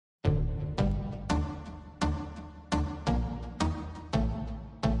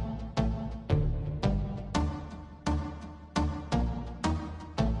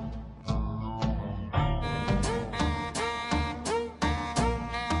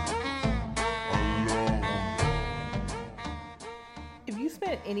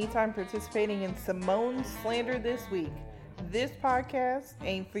anytime participating in Simone's slander this week. This podcast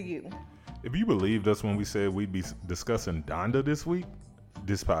ain't for you. If you believed us when we said we'd be discussing Donda this week,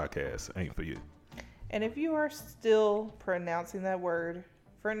 this podcast ain't for you. And if you are still pronouncing that word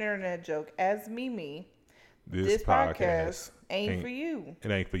for an internet joke as Mimi, this podcast ain't for you.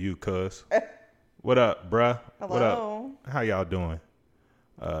 It ain't for you, cuz. What up, bruh? Hello. What up? How y'all doing?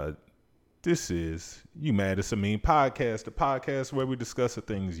 This is You Mad It's a Meme Podcast, the podcast where we discuss the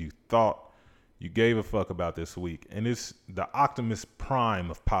things you thought you gave a fuck about this week. And it's the Optimus Prime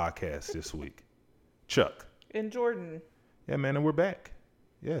of podcasts this week. Chuck. And Jordan. Yeah, man, and we're back.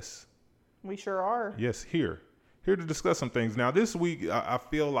 Yes. We sure are. Yes, here to discuss some things. Now, this week, I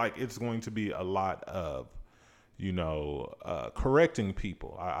feel like it's going to be a lot of, correcting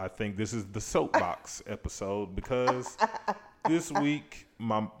people. I think this is the soapbox episode because this week,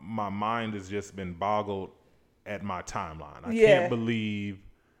 my mind has just been boggled at my timeline. I can't believe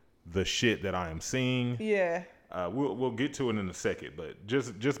the shit that I am seeing. Yeah. We'll get to it in a second, but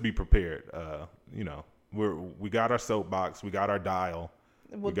just be prepared. We got our soapbox, we got our dial.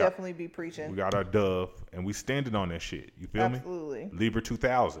 We'll definitely be preaching. We got our dove, and we standing on that shit. You feel me? Absolutely. Libra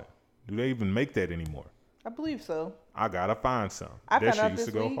 2000. Do they even make that anymore? I believe so. I gotta find some. That shit used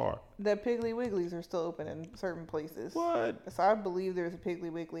to go hard. That Piggly Wigglies are still open in certain places. What? So I believe there's a Piggly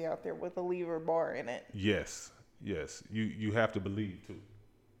Wiggly out there with a lever bar in it. Yes. You have to believe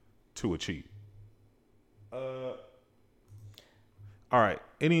to achieve. All right.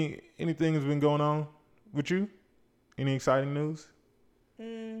 Anything has been going on with you? Any exciting news?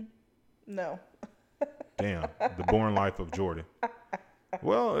 No. Damn, the boring life of Jordan.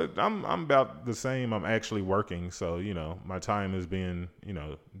 Well, I'm about the same. I'm actually working, so my time is being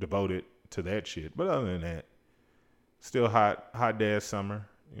devoted to that shit. But other than that, still hot dad summer.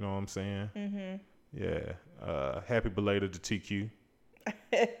 You know what I'm saying? Mm-hmm. Yeah. Happy belated to TQ.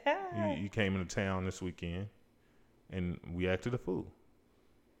 You came into town this weekend, and we acted a fool.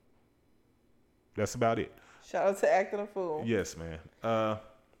 That's about it. Shout out to acting a fool. Yes, man.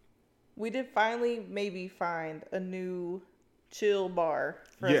 We did finally maybe find a new chill bar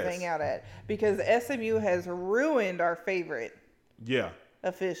for us to hang out at because SMU has ruined our favorite. Yeah.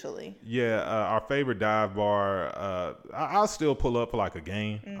 Officially. Yeah, our favorite dive bar. I'll still pull up for like a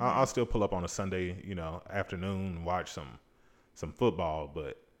game. Mm-hmm. I'll still pull up on a Sunday, afternoon and watch some football.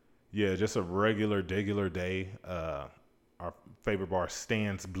 But yeah, just a regular day. Our favorite bar,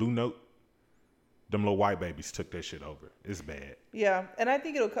 Stan's Blue Note. Them little white babies took that shit over. It's bad. Yeah, and I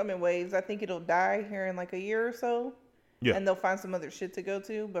think it'll come in waves. I think it'll die here in like a year or so. Yeah. And they'll find some other shit to go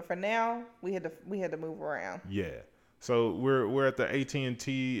to. But for now, we had to move around. Yeah. So we're at the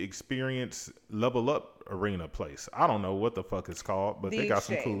AT&T Experience Level Up Arena place. I don't know what the fuck it's called, but they got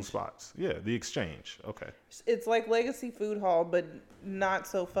some cool spots. Yeah, the Exchange. Okay. It's like Legacy Food Hall, but not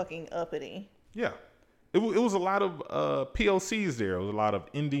so fucking uppity. Yeah. It was a lot of POCs there. It was a lot of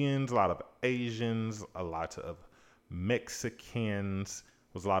Indians, a lot of Asians, a lot of Mexicans.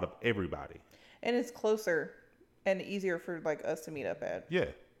 It was a lot of everybody. And it's closer and easier for like us to meet up at. Yeah.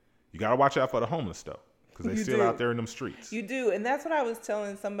 You got to watch out for the homeless though, because they're still out there in them streets. You do. And that's what I was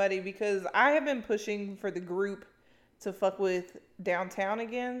telling somebody, because I have been pushing for the group to fuck with downtown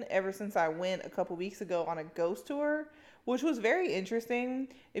again ever since I went a couple weeks ago on a ghost tour, which was very interesting.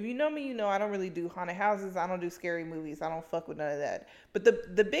 If you know me, you know I don't really do haunted houses. I don't do scary movies. I don't fuck with none of that. But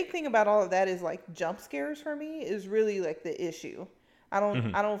the big thing about all of that is like jump scares for me is really like the issue. I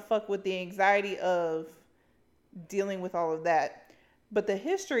don't fuck with the anxiety of dealing with all of that. But the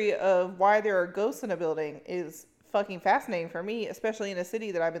history of why there are ghosts in a building is fucking fascinating for me, especially in a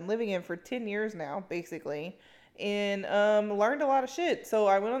city that I've been living in for 10 years now, basically. And learned a lot of shit. So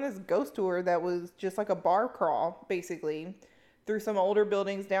I went on this ghost tour that was just like a bar crawl, basically, through some older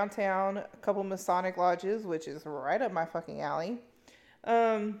buildings downtown, a couple Masonic lodges, which is right up my fucking alley.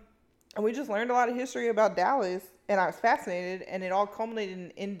 And we just learned a lot of history about Dallas, and I was fascinated, and it all culminated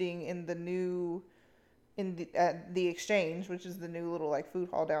in ending in the Exchange, which is the new little like food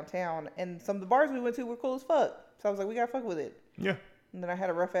hall downtown. And some of the bars we went to were cool as fuck. So I was like, we gotta fuck with it. Yeah. And then I had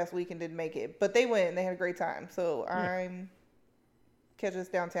a rough ass week and didn't make it. But they went and they had a great time. So I'm catch us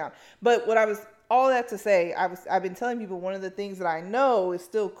downtown. But all that to say, I've been telling people one of the things that I know is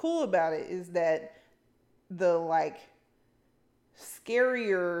still cool about it is that the like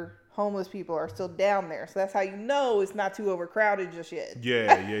scarier homeless people are still down there. So that's how you know it's not too overcrowded just yet.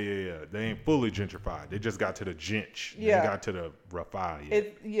 Yeah. They ain't fully gentrified. They just got to the gent. Yeah. They got to the rough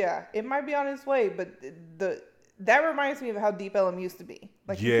eye yet. It might be on its way, but that reminds me of how Deep Ellum used to be.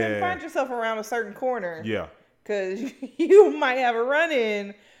 Like, you couldn't find yourself around a certain corner. Yeah. Because you might have a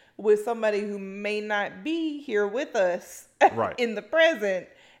run-in with somebody who may not be here with us Right. in the present,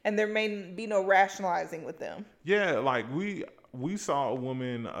 and there may be no rationalizing with them. Yeah, like we saw a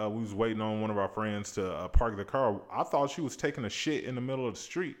woman. We was waiting on one of our friends to park the car. I thought she was taking a shit in the middle of the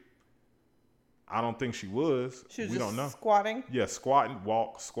street. I don't think she was. She was we just don't know. squatting. Yeah, squat,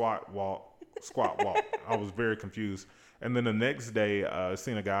 walk, squat, walk, squat, walk. I was very confused. And then the next day,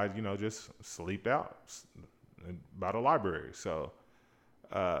 seen a guy, just sleeped out by the library. So,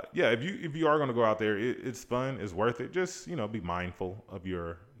 yeah, if you are going to go out there, it's fun, it's worth it. Just be mindful of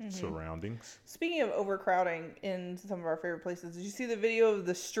your surroundings. Speaking of overcrowding in some of our favorite places, did you see the video of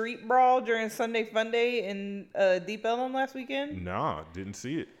the street brawl during Sunday Fun Day in Deep Ellum last weekend? No, didn't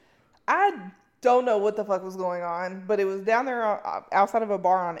see it. I don't know what the fuck was going on, but it was down there outside of a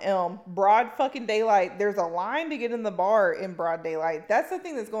bar on Elm. Broad fucking daylight. There's a line to get in the bar in broad daylight. That's the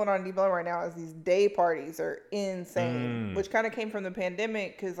thing that's going on in Deep Ellum right now is these day parties are insane, which kind of came from the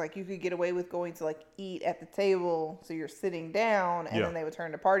pandemic because like you could get away with going to like eat at the table, so you're sitting down, and then they would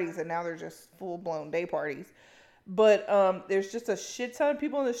turn to parties, and now they're just full blown day parties. But there's just a shit ton of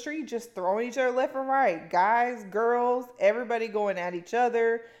people in the street just throwing each other left and right. Guys, girls, everybody going at each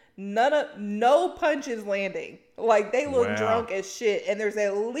other. No punches landing. Like they look drunk as shit, and there's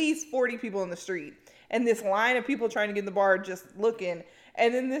at least 40 people in the street, and this line of people trying to get in the bar just looking,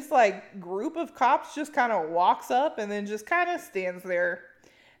 and then this like group of cops just kind of walks up and then just kind of stands there.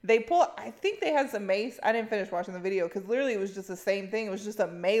 I think they had some mace. I didn't finish watching the video because literally it was just the same thing. It was just a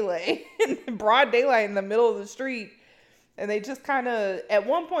melee in broad daylight in the middle of the street. And they just kind of, at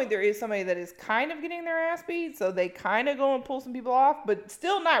one point, there is somebody that is kind of getting their ass beat. So they kind of go and pull some people off, but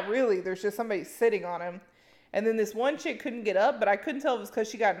still not really. There's just somebody sitting on him. And then this one chick couldn't get up, but I couldn't tell if it was because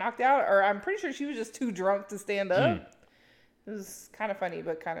she got knocked out or I'm pretty sure she was just too drunk to stand up. It was kind of funny,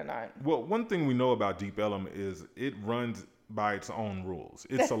 but kind of not. Well, one thing we know about Deep Ellum is it runs by its own rules.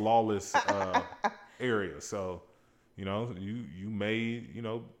 It's a lawless area. So, you may,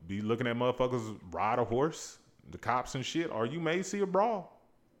 be looking at motherfuckers ride a horse, the cops and shit, or you may see a brawl,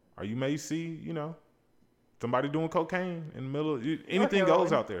 or you may see, somebody doing cocaine in the middle of anything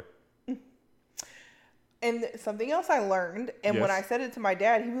goes out there. And something else I learned, and when I said it to my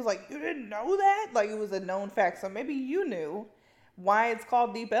dad, he was like, "You didn't know that?" Like it was a known fact. So maybe you knew why it's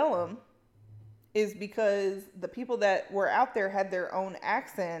called Deep Ellum is because the people that were out there had their own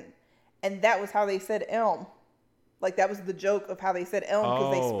accent, and that was how they said elm. Like that was the joke of how they said elm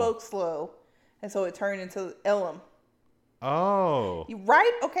because they spoke slow. And so it turned into Ellum. Oh. You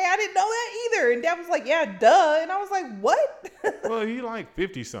right? Okay, I didn't know that either. And Dad was like, yeah, duh. And I was like, what? Well, he like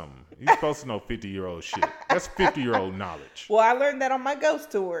 50-something. He's supposed to know 50-year-old shit. That's 50-year-old knowledge. Well, I learned that on my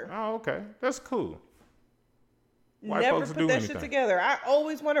ghost tour. Oh, okay. That's cool. White Never folks put do that anything. shit together. I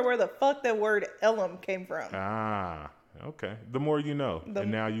always wonder where the fuck that word Ellum came from. Ah, okay. The more you know.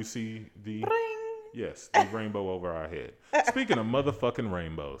 And now you see the... Bring. Yes, the rainbow over our head. Speaking of motherfucking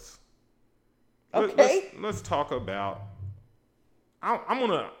rainbows. Okay. Let's talk about. I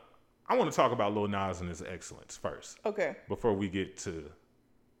want to talk about Lil Nas and his excellence first. Okay. Before we get to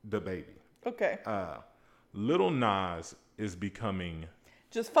the baby. Okay. Lil Nas is becoming.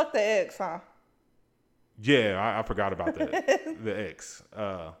 Just fuck the X, huh? Yeah, I forgot about that. The X.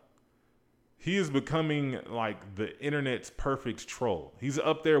 He is becoming like the internet's perfect troll. He's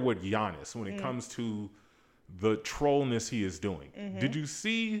up there with Giannis when it comes to the trollness he is doing. Did you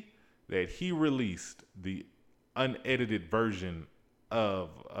see that he released the unedited version of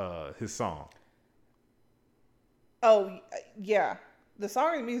his song? Oh, yeah. The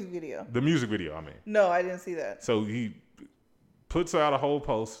song or the music video? The music video, I mean. No, I didn't see that. So he puts out a whole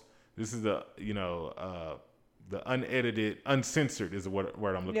post. This is the unedited, uncensored is the word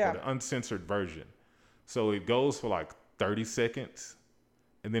I'm looking for, the uncensored version. So it goes for like 30 seconds,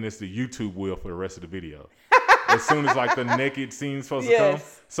 and then it's the YouTube wheel for the rest of the video. As soon as like the naked scene's supposed to come.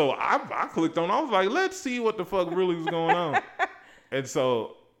 So I clicked on, I was like, let's see what the fuck really was going on. And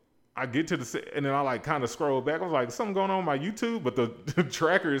so I get to and then I like kind of scroll back. I was like, something going on with my YouTube, but the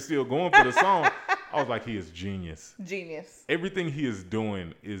tracker is still going for the song. I was like, he is genius. Genius. Everything he is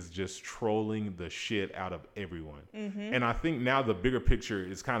doing is just trolling the shit out of everyone. And I think now the bigger picture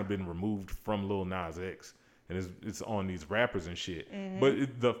is kind of been removed from Lil Nas X. And it's on these rappers and shit.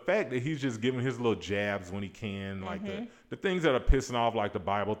 But the fact that he's just giving his little jabs when he can, like the things that are pissing off like the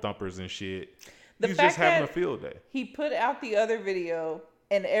Bible thumpers and shit, he's just having a field day. He put out the other video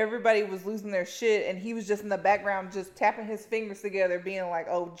and everybody was losing their shit, and he was just in the background just tapping his fingers together, being like,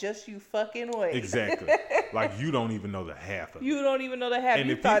 "Oh, just you fucking wait." Exactly. Like, you don't even know the half of it. You don't even know the half. And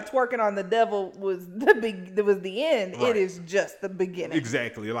you if thought twerking on the devil was the end. Right. It is just the beginning.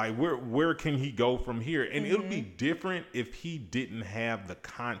 Exactly. Like, where can he go from here? And it would be different if he didn't have the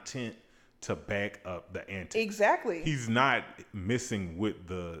content to back up the antics. Exactly. He's not missing with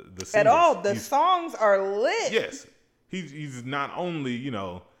the singers. At all. The songs are lit. Yes. He's not only,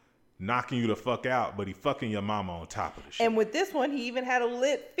 knocking you the fuck out, but he fucking your mama on top of the shit. And with this one, he even had a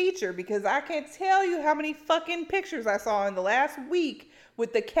lit feature, because I can't tell you how many fucking pictures I saw in the last week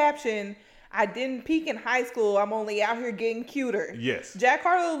with the caption, "I didn't peak in high school. I'm only out here getting cuter." Yes. Jack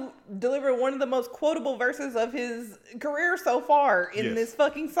Harlow delivered one of the most quotable verses of his career so far in this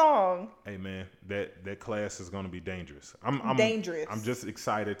fucking song. Hey man, that class is going to be dangerous. I'm dangerous. I'm just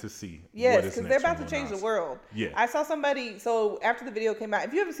excited to see. Yes, because they're about to change the world. Yeah. I saw somebody. So after the video came out,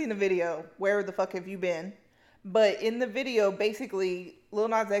 if you haven't seen the video, where the fuck have you been? But in the video, basically, Lil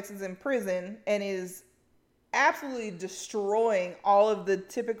Nas X is in prison and is absolutely destroying all of the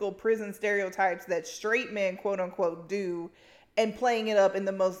typical prison stereotypes that straight men, quote unquote, do, and playing it up in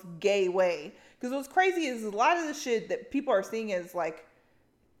the most gay way. Because what's crazy is a lot of the shit that people are seeing as like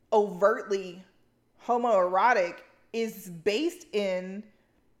overtly homoerotic is based in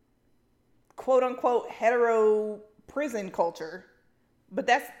quote unquote hetero prison culture. But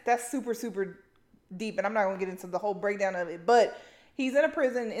that's super, super deep, and I'm not gonna get into the whole breakdown of it. But he's in a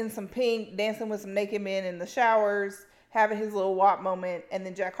prison in some pink, dancing with some naked men in the showers, having his little WAP moment, and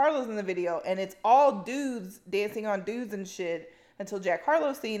then Jack Harlow's in the video, and it's all dudes dancing on dudes and shit until Jack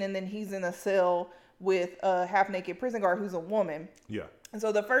Harlow's seen, and then he's in a cell with a half-naked prison guard who's a woman. Yeah. And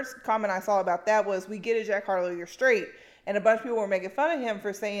so the first comment I saw about that was, "We get it, Jack Harlow, you're straight." And a bunch of people were making fun of him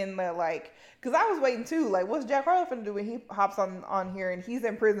for saying that, like, because I was waiting too, like, what's Jack Harlow finna do when he hops on here and he's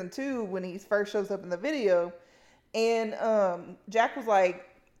in prison too when he first shows up in the video? And Jack was like,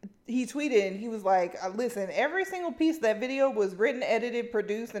 he tweeted and he was like, "Listen, every single piece of that video was written, edited,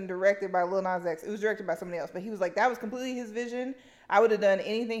 produced, and directed by Lil Nas X. It was directed by somebody else, but he was like, that was completely his vision. I would have done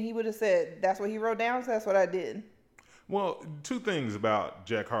anything he would have said. That's what he wrote down, so that's what I did." Well, two things about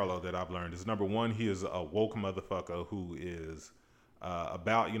Jack Harlow that I've learned is, number one, he is a woke motherfucker who is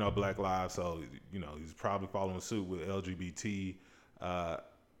about, Black lives. So, he's probably following suit with LGBT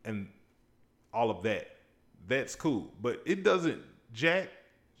and all of that. That's cool. But it doesn't, Jack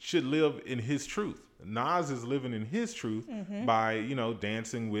should live in his truth. Nas is living in his truth by,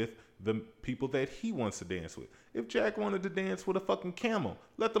 dancing with the people that he wants to dance with. If Jack wanted to dance with a fucking camel,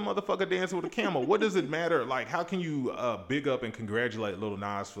 let the motherfucker dance with a camel. What does it matter? Like, how can you big up and congratulate Lil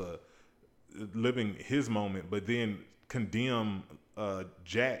Nas for living his moment, but then condemn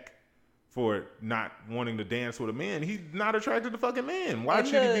Jack for not wanting to dance with a man? He's not attracted to fucking men. Why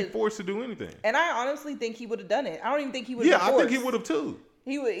should he be forced to do anything? And I honestly think he would have done it. I don't even think he would have been forced. I think he would have too.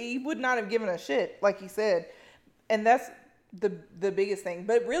 He would not have given a shit, like he said. And that's the biggest thing.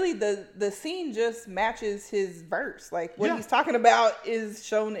 But really the scene just matches his verse. Like what he's talking about is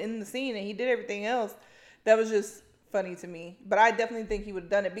shown in the scene, and he did everything else. That was just funny to me. But I definitely think he would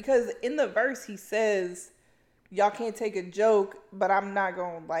have done it, because in the verse he says, "Y'all can't take a joke, but I'm not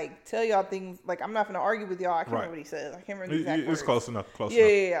gonna like tell y'all things. Like, I'm not gonna argue with y'all." I can't remember what he says. I can't remember the exact words. It's close enough.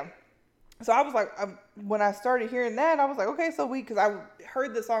 Yeah. So I was like, when I started hearing that, I was like, okay, so because I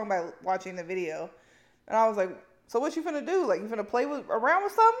heard the song by watching the video, and I was like, so what you finna do? Like, you finna play around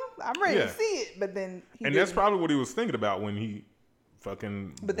with something? I'm ready to see it. But then that's probably what he was thinking about when he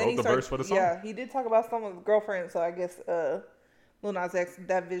fucking wrote the verse for the song. Yeah, he did talk about some of his girlfriend, so I guess Lil Nas X,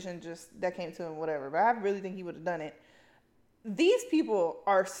 that vision that came to him, whatever. But I really think he would have done it. These people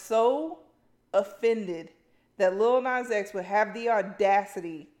are so offended that Lil Nas X would have the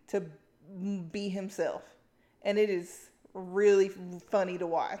audacity to be himself, and it is really funny to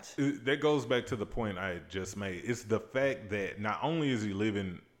watch. That goes back to the point I just made. It's the fact that not only is he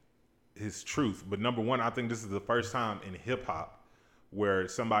living his truth, but number one, I think this is the first time in hip hop where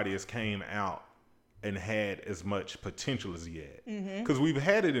somebody has came out and had as much potential as he had. Because we've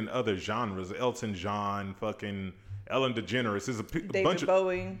had it in other genres. Elton John, fucking Ellen DeGeneres is a bunch of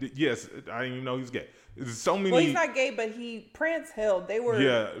Bowie. Yes, I didn't even know he's gay. There's so many. Well, he's not gay, but Prince held. They were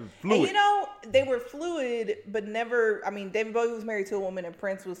fluid. And they were fluid, but never. I mean, David Bowie was married to a woman, and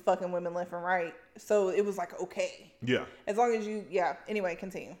Prince was fucking women left and right. So it was like okay. Yeah. As long as you, Anyway,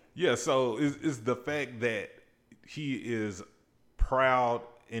 continue. Yeah. So is the fact that he is proud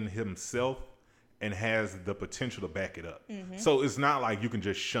in himself and has the potential to back it up. So it's not like you can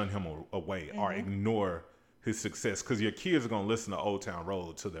just shun him away or ignore his success, because your kids are going to listen to Old Town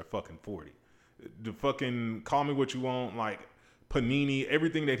Road till they're fucking 40. The fucking Call Me What You Want, like, Panini,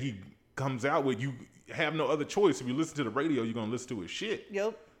 everything that he comes out with, you have no other choice. If you listen to the radio, you're gonna listen to his shit.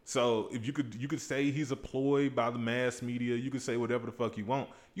 Yep. So if you could say he's a ploy by the mass media, you could say whatever the fuck you want.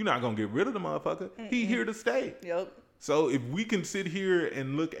 You're not gonna get rid of the motherfucker. He here to stay. Yep. So if we can sit here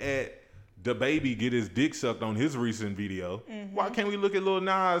and look at the baby get his dick sucked on his recent video, why can't we look at Lil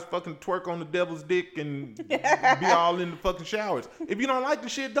Nas fucking twerk on the devil's dick and be all in the fucking showers? If you don't like the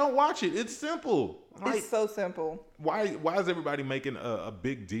shit, don't watch it. It's simple. Like, it's so simple. Why is everybody making a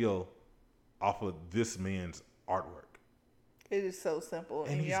big deal off of this man's artwork? It is so simple.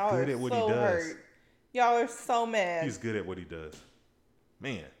 And he's y'all good are at what so he does. hurt. Y'all are so mad. He's good at what he does.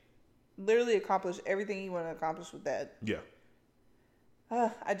 Man. Literally accomplished everything you want to accomplish with that. Yeah.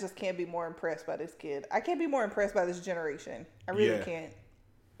 I just can't be more impressed by this kid. I can't be more impressed by this generation. I really can't.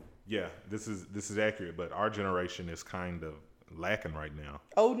 Yeah, this is accurate, but our generation is kind of lacking right now.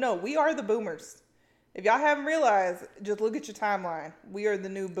 Oh no, we are the boomers. If y'all haven't realized, just look at your timeline. We are the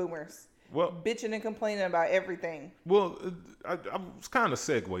new boomers. Well, bitching and complaining about everything. Well, I was kind of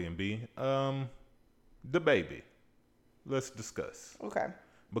segueing, B. The baby. Let's discuss. Okay.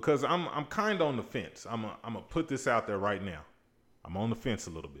 Because I'm kind of on the fence. I'm gonna put this out there right now. I'm on the fence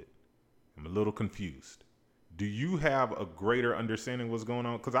a little bit. I'm a little confused. Do you have a greater understanding of what's going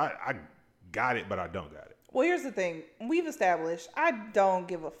on? Because I got it, but I don't got it. Well, here's the thing. We've established I don't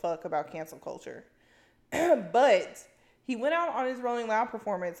give a fuck about cancel culture. But he went out on his Rolling Loud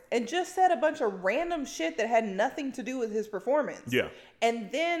performance and just said a bunch of random shit that had nothing to do with his performance. Yeah.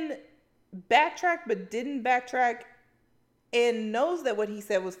 And then backtracked but didn't backtrack and knows that what he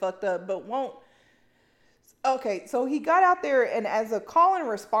said was fucked up but won't. Okay, so he got out there and as a call and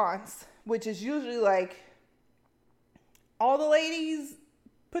response, which is usually like, all the ladies,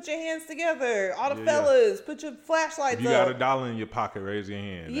 put your hands together. All the fellas, put your flashlights up. If you got $1 in your pocket, raise your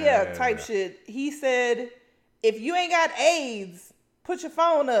hand. Yeah, type shit. He said, if you ain't got AIDS, put your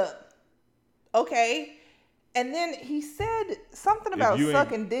phone up. Okay. And then he said something about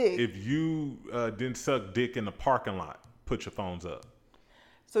sucking dick. If you didn't suck dick in the parking lot, put your phones up.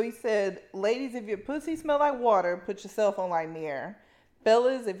 So he said, ladies, if your pussy smell like water, put your cell phone light in the air.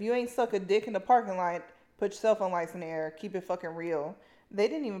 Fellas, if you ain't suck a dick in the parking lot, put your cell phone lights in the air. Keep it fucking real. They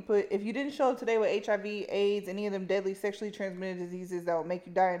didn't even put, if you didn't show up today with HIV, AIDS, any of them deadly sexually transmitted diseases that will make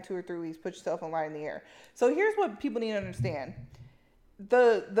you die in 2 or 3 weeks, put your cell phone light in the air. So here's what people need to understand.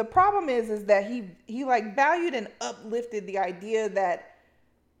 The problem is that he like valued and uplifted the idea that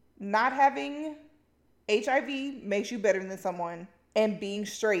not having HIV makes you better than someone and being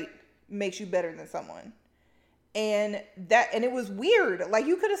straight makes you better than someone. And it was weird. Like,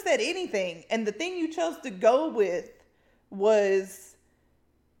 you could have said anything. And the thing you chose to go with was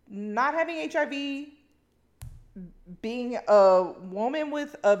not having HIV, being a woman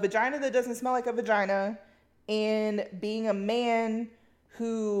with a vagina that doesn't smell like a vagina, and being a man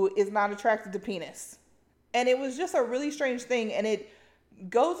who is not attracted to penis. And it was just a really strange thing. And it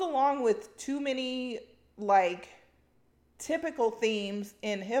goes along with too many, like, typical themes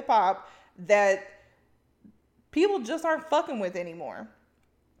in hip hop that people just aren't fucking with anymore.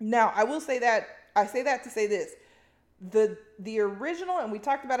 Now, I will say that, I say that to say this. The original, and we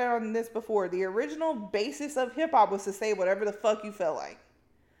talked about it on this before, the original basis of hip hop was to say whatever the fuck you felt like.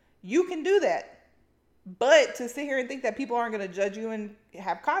 You can do that. But to sit here and think that people aren't going to judge you and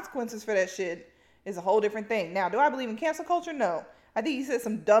have consequences for that shit is a whole different thing. Now, do I believe in cancel culture? No. I think he said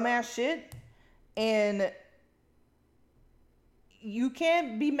some dumbass shit. And you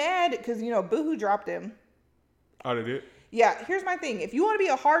can't be mad because, Boohoo dropped him. Oh, they did? Yeah, here's my thing. If you want to be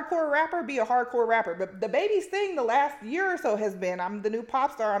a hardcore rapper, be a hardcore rapper. But the baby's thing the last year or so has been, I'm the new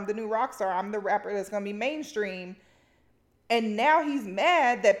pop star, I'm the new rock star, I'm the rapper that's going to be mainstream. And now he's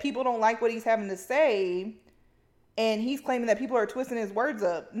mad that people don't like what he's having to say. And he's claiming that people are twisting his words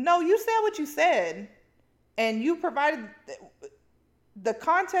up. No, you said what you said. And you provided... The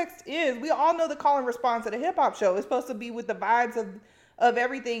context is, we all know the call and response at a hip hop show is supposed to be with the vibes of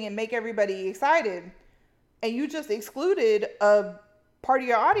everything and make everybody excited. And you just excluded a part of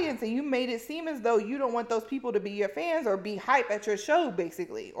your audience and you made it seem as though you don't want those people to be your fans or be hype at your show,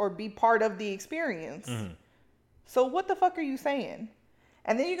 basically, or be part of the experience. Mm-hmm. So what the fuck are you saying?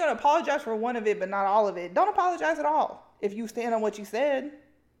 And then you're going to apologize for one of it, but not all of it. Don't apologize at all if you stand on what you said.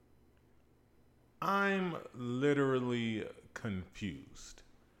 I'm literally confused.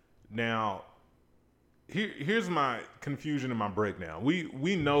 Now, here's my confusion and my breakdown.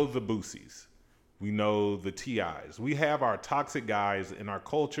 We know the Boosies. We know the TIs. We have our toxic guys in our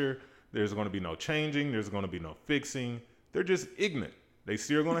culture. There's going to be no changing. There's going to be no fixing. They're just ignorant. They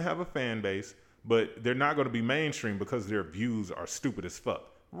still going to have a fan base, but they're not going to be mainstream because their views are stupid as fuck.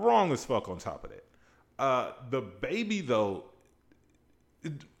 Wrong as fuck on top of that. The baby, though,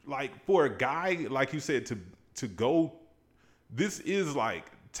 like for a guy like you said to go, this is like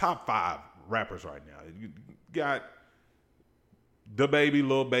top 5 rappers right now. You got DaBaby,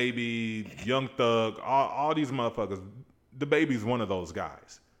 Lil Baby, Young Thug, all these motherfuckers. DaBaby's one of those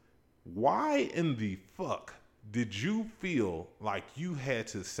guys. Why in the fuck did you feel like you had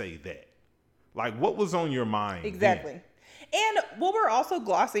to say that? Like, what was on your mind? Exactly. Then? And what we're also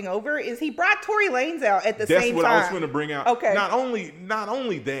glossing over is he brought Tory Lanez out at the same time. That's what I was going to bring out. Okay. Not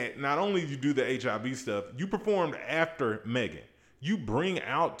only did you do the HIV stuff, you performed after Megan. You bring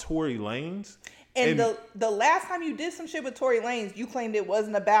out Tory Lanez. And the last time you did some shit with Tory Lanez, you claimed it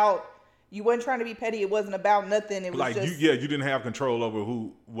wasn't about, you wasn't trying to be petty. It wasn't about nothing. It was like just, you didn't have control over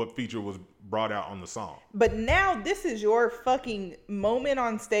what feature was brought out on the song. But now this is your fucking moment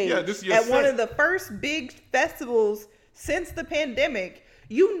on stage at one of the first big festivals since the pandemic.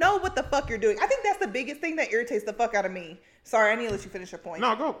 You know what the fuck you're doing. I think that's the biggest thing that irritates the fuck out of me. Sorry, I need to let you finish your point.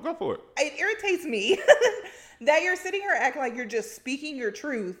 No, go for it. It irritates me that you're sitting here acting like you're just speaking your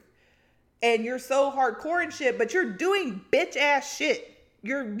truth and you're so hardcore and shit, but you're doing bitch ass shit.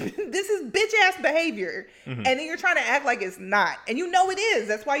 This is bitch ass behavior. And then you're trying to act like it's not. And you know it is.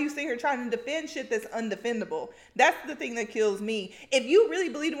 That's why you sit here trying to defend shit that's undefendable. That's the thing that kills me. If you really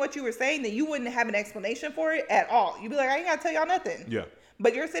believed in what you were saying, then you wouldn't have an explanation for it at all. You'd be like, I ain't gotta tell y'all nothing. Yeah.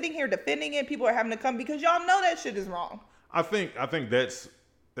 But you're sitting here defending it. People are having to come because y'all know that shit is wrong. I think that's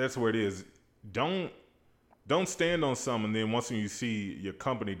where it is. Don't stand on something, and then once you see your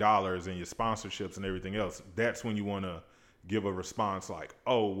company dollars and your sponsorships and everything else, that's when you want to give a response like,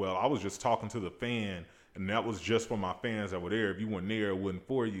 oh, well, I was just talking to the fan, and that was just for my fans that were there. If you weren't there, it wasn't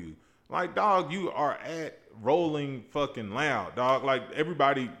for you. Like, dog, you are at Rolling fucking Loud, dog. Like,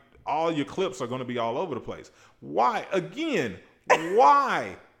 everybody, all your clips are going to be all over the place. Why? Again,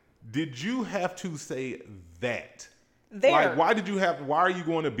 why did you have to say that? Like, why are you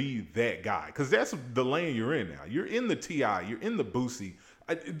going to be that guy? Because that's the lane you're in now. You're in the T.I., you're in the Boosie.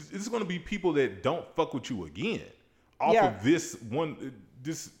 It's going to be people that don't fuck with you again off of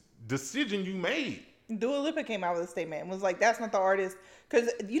this decision you made. Dua Lipa came out with a statement and was like, that's not the artist. Because,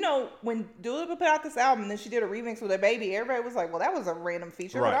 when Dua Lipa put out this album and then she did a remix with DaBaby, everybody was like, well, that was a random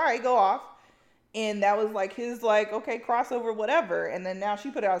feature. Right. But all right, go off. And that was like his okay, crossover, whatever. And then now she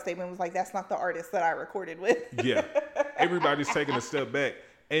put out a statement and was like, that's not the artist that I recorded with. Yeah. Everybody's taking a step back.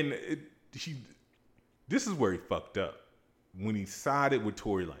 And this is where he fucked up. When he sided with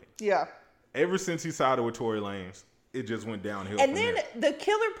Tory Lanez. Yeah. Ever since he sided with Tory Lanez, it just went downhill. And then the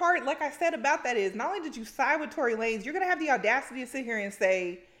killer part, like I said about that is, not only did you side with Tory Lanez, you're going to have the audacity to sit here and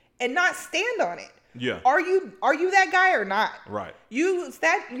say, and not stand on it. Yeah. Are you that guy or not? Right. You're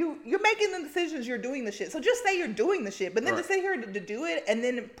making the decisions, you're doing the shit. So just say you're doing the shit. But then to sit here to do it and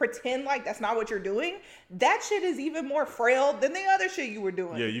then pretend like that's not what you're doing, that shit is even more frail than the other shit you were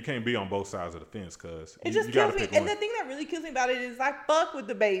doing. Yeah, you can't be on both sides of the fence, cuz. It just kills me. And the thing that really kills me about it is I fuck with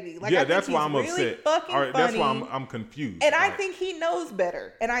DaBaby. Like, yeah, I that's think why I'm really upset. Fucking all right, funny. that's why I'm confused. And I think he knows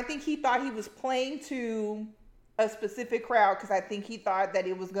better. And I think he thought he was playing to a specific crowd because I think he thought that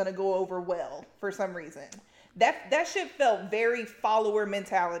it was going to go over well for some reason. That shit felt very follower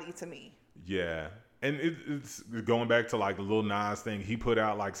mentality to me. Yeah. And it's going back to like the Lil Nas thing. He put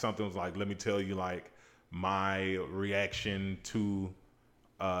out like something was like, let me tell you like my reaction to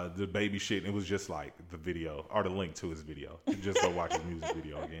the baby shit. And it was just like the video or the link to his video. Just go watch his music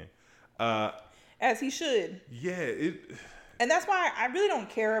video again. As he should. Yeah. And that's why I really don't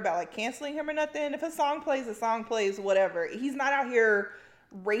care about like canceling him or nothing. If a song plays, whatever. He's not out here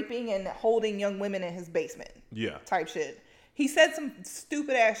raping and holding young women in his basement. Yeah. Type shit. He said some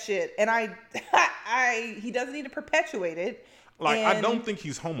stupid ass shit, and he doesn't need to perpetuate it. Like, I don't think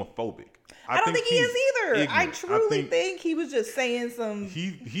he's homophobic. I don't think he is either. Ignorant. I truly think he was just saying some.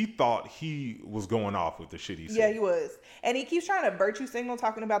 He thought he was going off with the shit he said. Yeah, he was, and he keeps trying to virtue signal,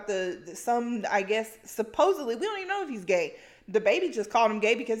 talking about some. I guess supposedly we don't even know if he's gay. DaBaby just called him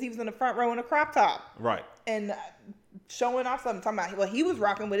gay because he was in the front row in a crop top. Right. And showing off something, talking about, well, he was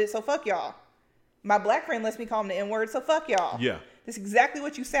rocking with it, so fuck y'all. My black friend lets me call him the N-word, so fuck y'all. Yeah. That's exactly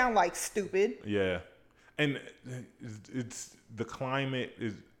what you sound like, stupid. Yeah. And it's the climate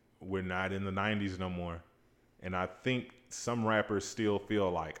is, we're not in the 90s no more. And I think some rappers still feel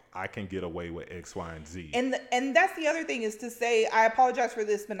like I can get away with X, Y, and Z. And that's the other thing is to say, I apologize for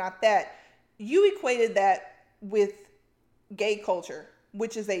this, but not that. You equated that with gay culture,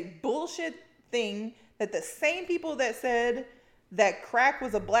 which is a bullshit thing that the same people that said that crack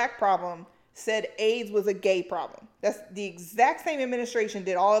was a black problem said AIDS was a gay problem. That's the exact same administration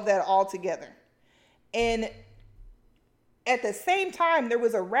did all of that all together. And at the same time, there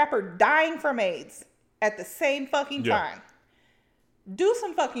was a rapper dying from AIDS at the same fucking time. do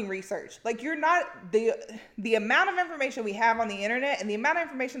some fucking research. Like, you're not the amount of information we have on the internet and the amount of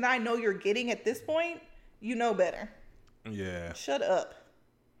information that I know you're getting at this point, you know better. Yeah. Shut up.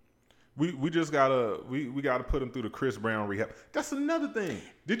 We just gotta we gotta put him through the Chris Brown rehab. That's another thing.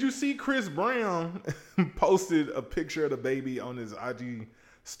 Did you see Chris Brown posted a picture of the baby on his IG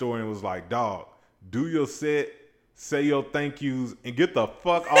story and was like, "Dog, do your set, say your thank yous, and get the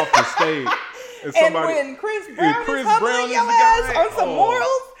fuck off the stage." And when Chris Brown is humbling your ass on some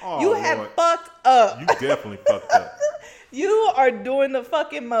morals, you have fucked up. You definitely fucked up. You are doing the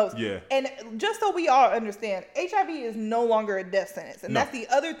fucking most. Yeah. And just so we all understand, HIV is no longer a death sentence. And that's the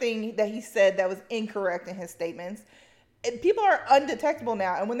other thing that he said that was incorrect in his statements. People are undetectable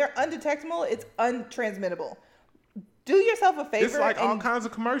now. And when they're undetectable, it's untransmittable. Do yourself a favor. It's like all kinds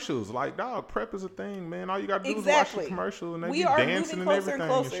of commercials. Like, dog, PrEP is a thing, man. All you got to do is watch the commercial and they be dancing and everything. We are moving closer and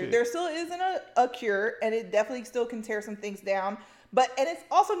closer. There still isn't a cure, and it definitely still can tear some things down. And it's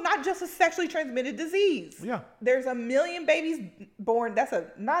also not just a sexually transmitted disease. Yeah. There's 1 million babies born. That's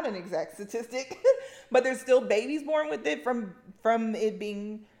not an exact statistic, but there's still babies born with it from it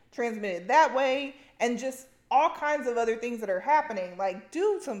being transmitted that way, and just all kinds of other things that are happening. Like,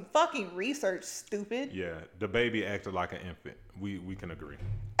 do some fucking research, stupid. Yeah, the baby acted like an infant. We can agree.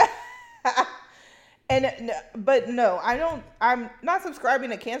 But no, I'm not subscribing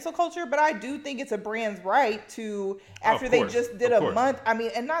to cancel culture, but I do think it's a brand's right to, after they just did a month. I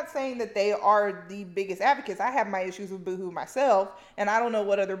mean, and not saying that they are the biggest advocates. I have my issues with Boohoo myself, and I don't know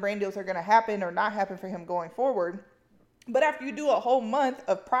what other brand deals are going to happen or not happen for him going forward. But after you do a whole month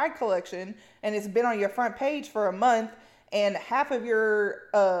of Pride collection, and it's been on your front page for a month, and half of your,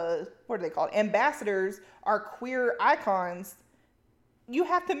 what are they called, ambassadors are queer icons, you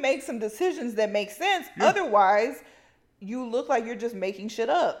have to make some decisions that make sense. Yeah. Otherwise, you look like you're just making shit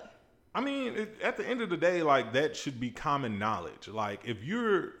up. I mean, at the end of the day, like, that should be common knowledge. Like, if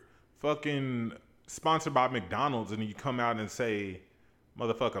you're fucking sponsored by McDonald's and you come out and say,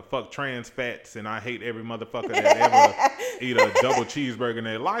 motherfucker, fuck trans fats, and I hate every motherfucker that ever eat a double cheeseburger in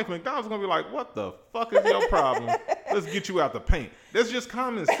their life, McDonald's gonna be like, what the fuck is your problem? Let's get you out the paint. That's just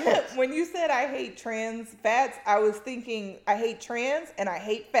common sense. When you said I hate trans fats, I was thinking I hate trans and I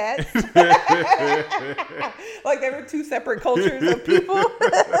hate fats. Like they were two separate cultures of people.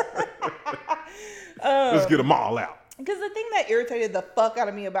 Let's get them all out. Because the thing that irritated the fuck out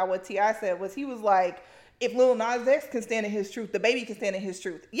of me about what T.I. said was he was like, if Lil Nas X can stand in his truth, the baby can stand in his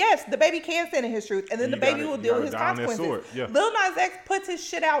truth. Yes, the baby can stand in his truth, and then the baby will deal with his consequences. Yeah. Lil Nas X puts his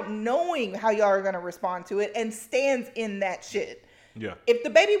shit out knowing how y'all are going to respond to it and stands in that shit. Yeah. If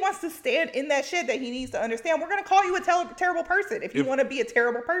the baby wants to stand in that shit that he needs to understand, we're going to call you a terrible person if you want to be a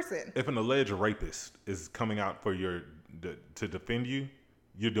terrible person. If an alleged rapist is coming out for to defend you,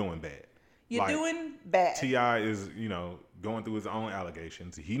 you're doing bad. You're doing bad. T.I. is, going through his own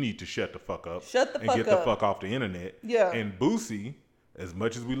allegations. He need to shut the fuck up. And get the fuck off the internet. Yeah. And Boosie, as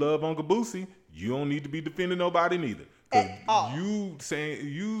much as we love Uncle Boosie, you don't need to be defending nobody neither. Because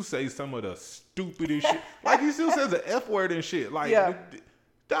you say some of the stupidest shit. Like, he still says the F word and shit. Like,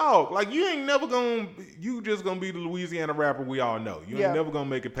 dog, like, you just gonna be the Louisiana rapper we all know. You ain't never gonna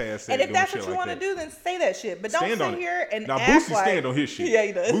make it past that. And if that's what you want to do, then say that shit. But don't sit here and now, act Boosie stand on his shit. Yeah,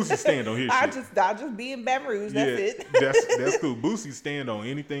 he does. Boosie stand on his shit. I just be in Baton Rouge. That's it. That's cool. Boosie stand on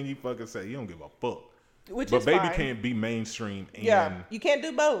anything he fucking say. He don't give a fuck. But baby can't be mainstream. And you can't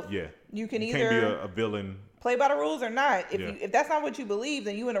do both. Yeah, you can either can't be a villain. Play by the rules or not. If that's not what you believe,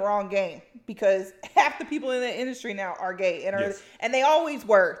 then you in the wrong game. Because half the people in the industry now are gay and they always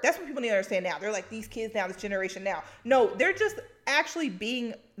were. That's what people need to understand now. They're like, these kids now, this generation now. No, they're just actually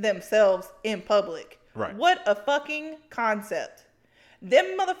being themselves in public. Right. What a fucking concept.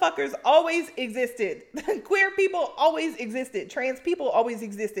 Them motherfuckers always existed. Queer people always existed. Trans people always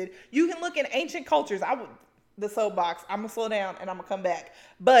existed. You can look in ancient cultures. The soapbox. I'm gonna slow down and I'm gonna come back.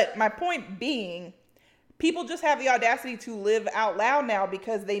 But my point being, people just have the audacity to live out loud now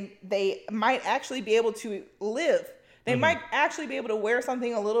because they might actually be able to live. They might actually be able to wear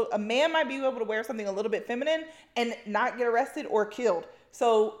something a man might be able to wear something a little bit feminine and not get arrested or killed.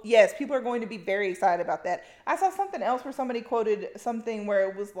 So yes, people are going to be very excited about that. I saw something else where somebody quoted something where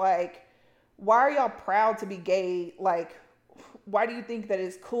it was like, why are y'all proud to be gay? Like, why do you think that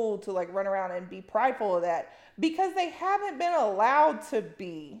it's cool to like run around and be prideful of that? Because they haven't been allowed to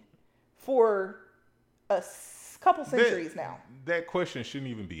be for a couple centuries now. That question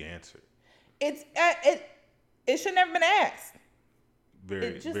shouldn't even be answered. It should never been asked.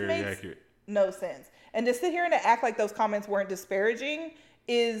 Very accurate. No sense. And to sit here and to act like those comments weren't disparaging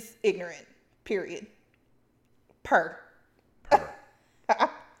is ignorant. Period. I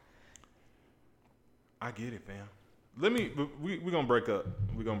get it, fam. We're gonna break up.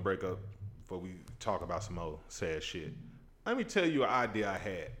 We're gonna break up before we talk about some old sad shit. Let me tell you an idea I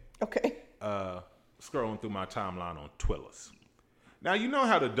had. Okay. Scrolling through my timeline on Twillers. Now, you know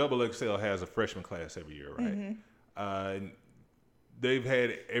how the XXL has a freshman class every year, right? Mm-hmm. They've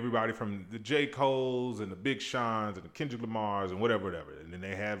had everybody from the J. Coles and the Big Seans and the Kendrick Lamars and whatever. And then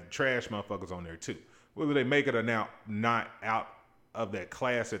they have trash motherfuckers on there too. Whether they make it or not out of that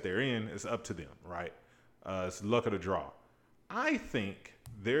class that they're in, it's up to them, right? It's luck of the draw. I think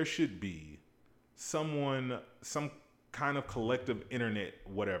there should be some kind of collective internet,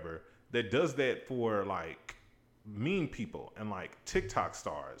 whatever, that does that for like mean people and like TikTok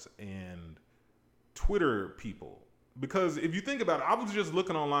stars and Twitter people. Because if you think about it, I was just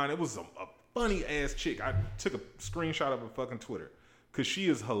looking online. It was a funny ass chick. I took a screenshot of her fucking Twitter because she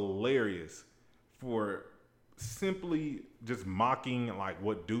is hilarious for simply just mocking like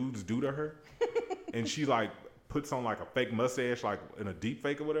what dudes do to her. And she like puts on like a fake mustache, like in a deep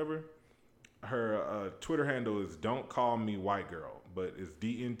fake or whatever. Her Twitter handle is Don't Call Me White Girl, but it's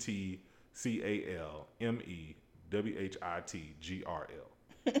DNTCALMEWHITGRL.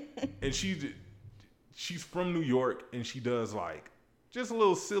 And she's from New York, and she does like just a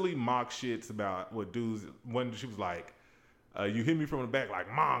little silly mock shits about what dudes. When she was like, "You hit me from the back like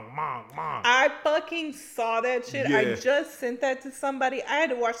mong mong mong." I fucking saw that shit. Yeah. I just sent that to somebody. I had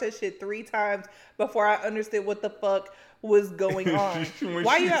to watch that shit 3 times before I understood what the fuck was going on.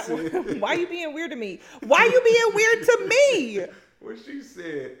 Why you being weird to me? Why you being weird to me? When she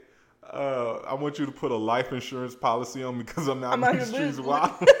said, I want you to put a life insurance policy on me because I'm out in the streets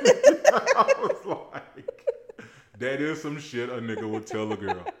wild. I was like, that is some shit a nigga would tell a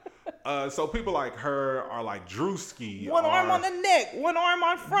girl. So people like her are like Drewski. One arm on the neck, one arm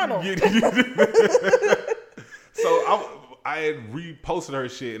on frontal. So I had reposted her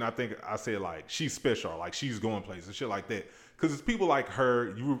shit, and I think I said like she's special, like she's going places and shit like that. Because it's people like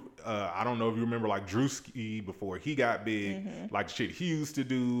her. I don't know if you remember like Drewski before he got big, like shit he used to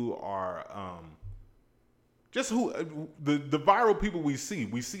do, or just who the viral people we see.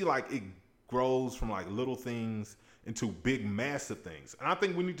 We see like it grows from like little things into big massive things, and I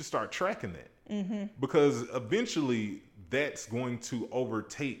think we need to start tracking that because eventually that's going to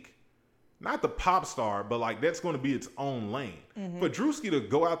overtake. Not the pop star, but like that's going to be its own lane. For Drewski to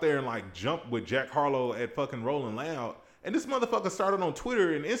go out there and like jump with Jack Harlow at fucking Rolling Loud, and this motherfucker started on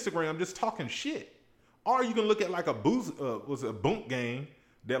Twitter and Instagram just talking shit. Or you can look at like a Boonk gang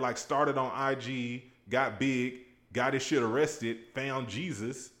that like started on IG, got big, got his shit arrested, found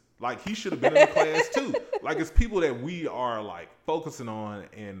Jesus. Like he should have been in the class too. Like it's people that we are like focusing on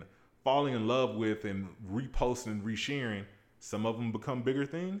and falling in love with and reposting and resharing. Some of them become bigger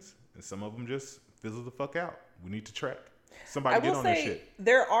things. And some of them just fizzle the fuck out. We need to track. Somebody get on that shit.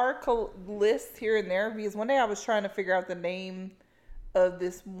 There are lists here and there because one day I was trying to figure out the name of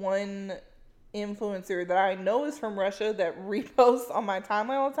this one influencer that I know is from Russia that reposts on my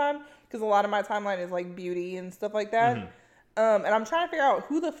timeline all the time because a lot of my timeline is like beauty and stuff like that. And I'm trying to figure out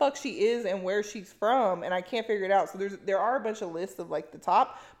who the fuck she is and where she's from, and I can't figure it out. So there are a bunch of lists of like the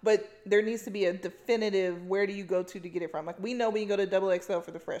top, but there needs to be a definitive where do you go to get it from. Like we know when you go to XXL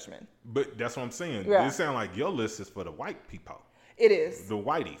for the freshmen. But that's what I'm saying. Yeah. It sounds like your list is for the white people. It is. The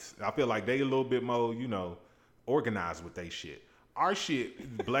whiteys. I feel like they a little bit more, organized with they shit. Our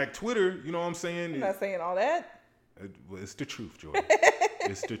shit, Black Twitter, you know what I'm saying? I'm not saying all that. It's the truth, Jordan.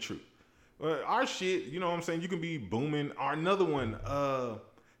 It's the truth. Our shit, you know what I'm saying? You can be booming. Or another one,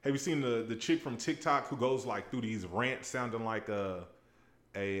 have you seen the chick from TikTok who goes like through these rants sounding like a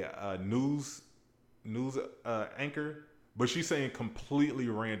news anchor? But she's saying completely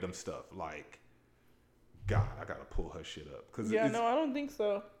random stuff. Like, God, I gotta pull her shit up. No, I don't think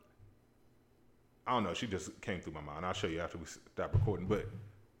so. I don't know. She just came through my mind. I'll show you after we stop recording. But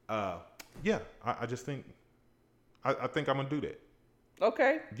I just think I think I'm gonna do that.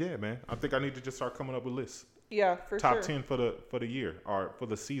 Okay. Yeah, man. I think I need to just start coming up with lists. Yeah, for Top sure. 10 for the year or for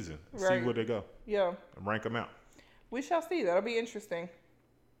the season. Right. See where they go. Yeah. And rank them out. We shall see. That'll be interesting.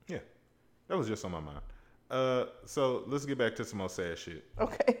 Yeah. That was just on my mind. So let's get back to some more sad shit.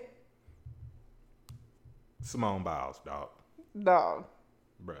 Okay. Simone Biles, dog. Bruh.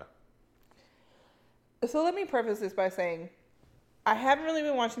 So let me preface this by saying I haven't really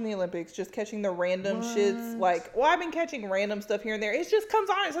been watching the Olympics, just catching the random shits. Like, I've been catching random stuff here and there. It just comes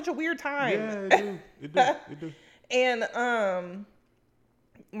on at such a weird time. Yeah, it do. And,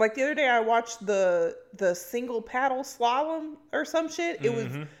 like the other day I watched the single paddle slalom or some shit. It was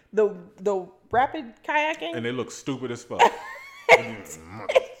the rapid kayaking. And they look stupid as fuck.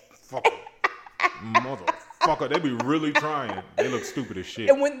 Motherfucker, they be really trying. They look stupid as shit.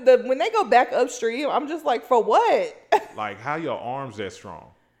 And when they go back upstream, I'm just like, for what? Like, how your arms that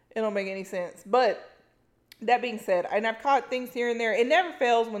strong? It don't make any sense. But that being said, and I've caught things here and there. It never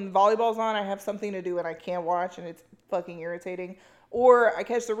fails when volleyball's on. I have something to do and I can't watch, and it's fucking irritating. Or I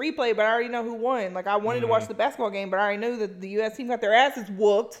catch the replay, but I already know who won. Like, I wanted to watch the basketball game, but I already knew that the U.S. team got their asses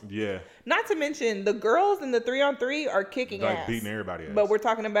whooped. Yeah. Not to mention, the girls in the 3-on-3 are kicking ass. Beating everybody ass. But we're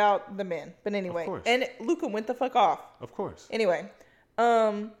talking about the men. But anyway. And Luka went the fuck off. Of course. Anyway.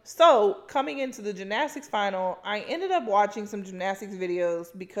 So coming into the gymnastics final, I ended up watching some gymnastics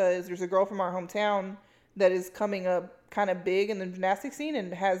videos because there's a girl from our hometown that is coming up kind of big in the gymnastics scene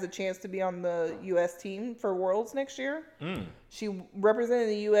and has a chance to be on the U.S. team for Worlds next year. She represented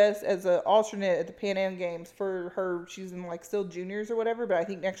the U.S. as an alternate at the Pan Am Games for her. She's in like still juniors or whatever, but I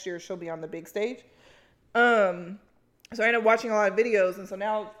think next year she'll be on the big stage. So I ended up watching a lot of videos, and so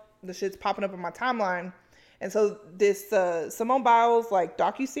now the shit's popping up on my timeline. And so this Simone Biles like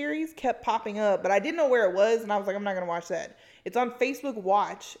docuseries kept popping up, but I didn't know where it was, and I was like, I'm not gonna watch that. It's on Facebook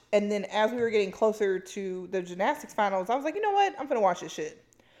Watch, and then as we were getting closer to the gymnastics finals, I was like, you know what? I'm gonna watch this shit.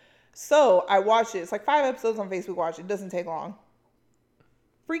 So I watched it. It's like 5 episodes on Facebook Watch. It doesn't take long.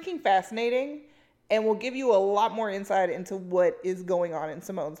 Freaking fascinating, and will give you a lot more insight into what is going on in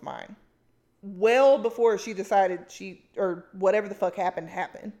Simone's mind. Well before she decided or whatever the fuck happened.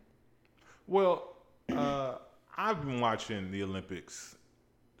 Well, I've been watching the Olympics.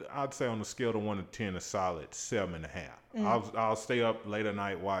 I'd say on a scale of 1 to 10, a solid 7.5. I'll stay up late at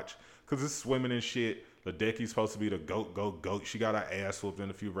night, watch, because it's swimming and shit. Ledecky's supposed to be the GOAT. She got her ass whooped in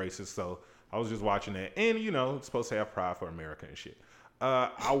a few races, so I was just watching that. And, it's supposed to have pride for America and shit.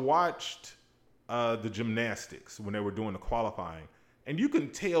 I watched the gymnastics when they were doing the qualifying, and you can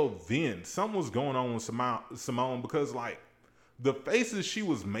tell then something was going on with Simone because, like, the faces she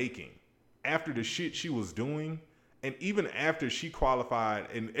was making after the shit she was doing, and even after she qualified,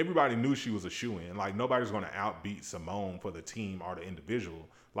 and everybody knew she was a shoo-in, like nobody's going to outbeat Simone for the team or the individual,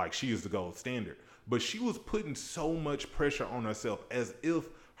 like she is the gold standard. But she was putting so much pressure on herself as if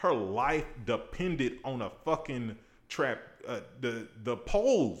her life depended on a fucking trap. The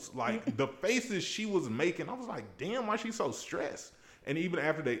poles, like the faces she was making, I was like, damn, why is she so stressed? And even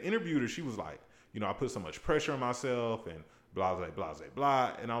after they interviewed her, she was like, I put so much pressure on myself and blah, blah, blah, blah,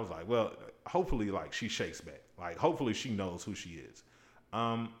 blah. And I was like, well, hopefully, like, she shakes back. Like, hopefully she knows who she is.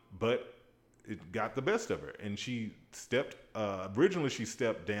 But it got the best of her. And she originally she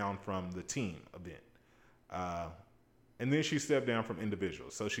stepped down from the team event. And then she stepped down from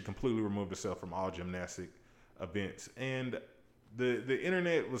individuals. So she completely removed herself from all gymnastic events. And the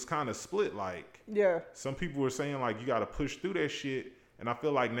internet was kind of split. Like, yeah, some people were saying, like, you got to push through that shit. And I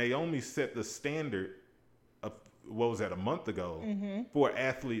feel like Naomi set the standard of, what was that, a month ago, for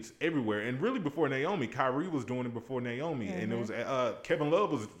athletes everywhere. And really before Naomi, Kyrie was doing it before Naomi. And it was Kevin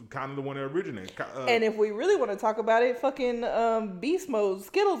Love was kind of the one that originated. And if we really want to talk about it, fucking Beast Mode,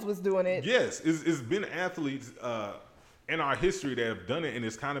 Skittles was doing it. Yes, it's been athletes in our history that have done it, and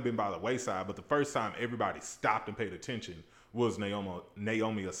it's kind of been by the wayside. But the first time everybody stopped and paid attention was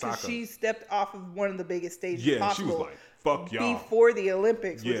Naomi Osaka. She stepped off of one of the biggest stages possible. She was like, fuck y'all. Before the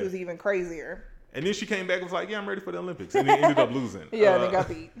Olympics, which was even crazier. And then she came back and was like, yeah, I'm ready for the Olympics. And then ended up losing. And they got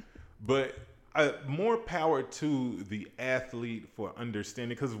beat. But more power to the athlete for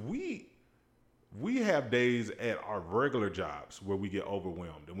understanding, because we have days at our regular jobs where we get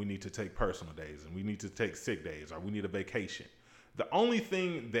overwhelmed and we need to take personal days and we need to take sick days or we need a vacation. The only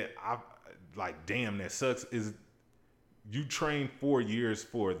thing that that sucks is you train 4 years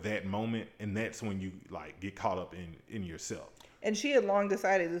for that moment, and that's when you like get caught up in yourself. And she had long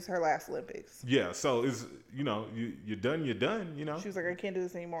decided this was her last Olympics. Yeah, so it's, you're done, She was like, I can't do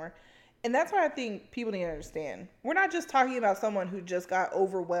this anymore. And that's what I think people need to understand. We're not just talking about someone who just got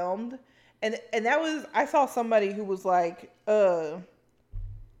overwhelmed. And that was, I saw somebody who was like, love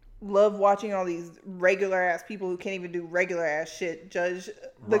watching all these regular ass people who can't even do regular ass shit judge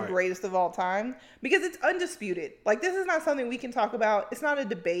the greatest of all time, because it's undisputed. Like, this is not something we can talk about. It's not a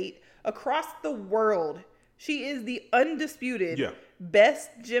debate. Across the world, she is the undisputed best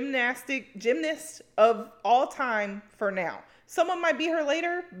gymnast of all time for now. Someone might beat her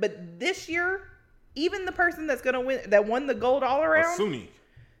later, but this year, even the person that's gonna win, that won the gold all around,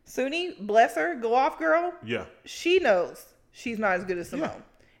 Suni, bless her, go off, girl. Yeah, she knows she's not as good as Simone. Yeah.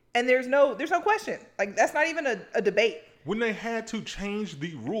 And there's no question. Like, that's not even a debate. When they had to change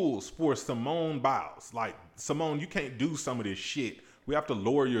the rules for Simone Biles, like, Simone, you can't do some of this shit. We have to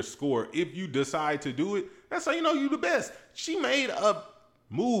lower your score. If you decide to do it, that's how you know you the best. She made up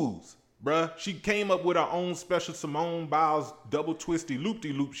moves, bruh. She came up with her own special Simone Biles double twisty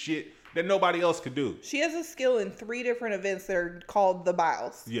loop-de-loop shit that nobody else could do. She has a skill in 3 different events that are called the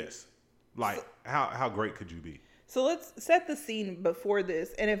Biles. Yes. Like, how great could you be? So let's set the scene before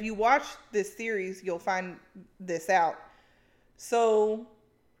this. And if you watch this series, you'll find this out. So,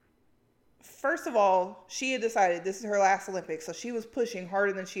 first of all, she had decided this is her last Olympics. So she was pushing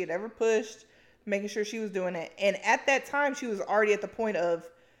harder than she had ever pushed, making sure she was doing it. And at that time, she was already at the point of,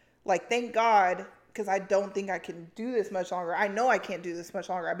 like, thank God, because I don't think I can do this much longer. I know I can't do this much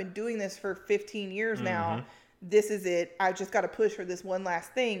longer. I've been doing this for 15 years now. This is it. I just got to push for this one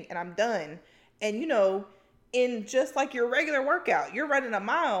last thing, and I'm done. And, you know, in just like your regular workout, you're running a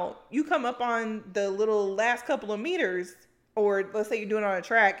mile, you come up on the little last couple of meters, or let's say you're doing it on a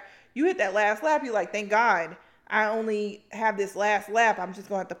track, you hit that last lap, you're like, thank God, I only have this last lap. I'm just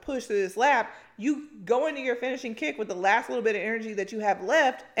going to have to push through this lap. You go into your finishing kick with the last little bit of energy that you have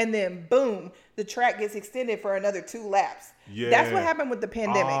left, and then boom, the track gets extended for another 2 laps. Yeah. That's what happened with the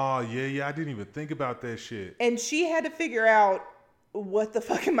pandemic. Oh, yeah. I didn't even think about that shit. And she had to figure out, what the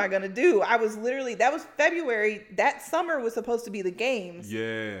fuck am I going to do? I was literally, that was February. That summer was supposed to be the games.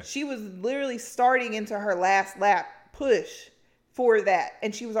 Yeah. She was literally starting into her last lap push for that.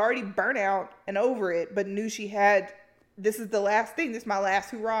 And she was already burnt out and over it, but knew she had, this is the last thing. This is my last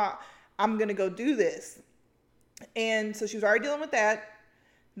hurrah. I'm going to go do this. And so she was already dealing with that.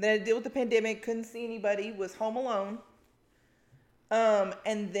 Then I deal with the pandemic. Couldn't see anybody. Was home alone.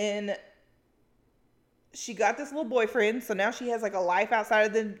 And then she got this little boyfriend, so now she has like a life outside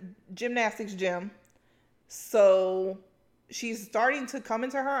of the gymnastics gym. So she's starting to come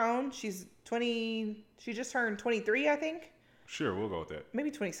into her own. She's 20, she just turned 23, I think. Sure, we'll go with that.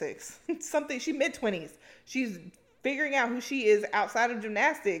 Maybe 26. Something, she mid-20s. She's figuring out who she is outside of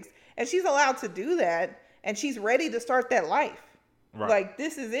gymnastics, and she's allowed to do that, and she's ready to start that life. Right. Like,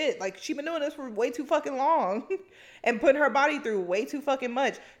 this is it. Like, she's been doing this for way too fucking long and putting her body through way too fucking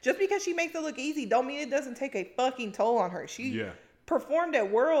much. Just because she makes it look easy don't mean it doesn't take a fucking toll on her. She performed at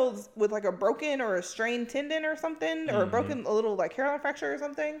Worlds with like a broken or a strained tendon or something, or a little like hairline fracture or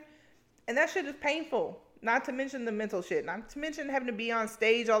something. And that shit is painful. Not to mention the mental shit. Not to mention having to be on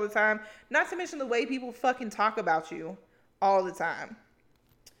stage all the time. Not to mention the way people fucking talk about you all the time.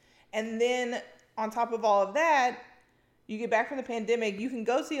 And then on top of all of that, you get back from the pandemic, you can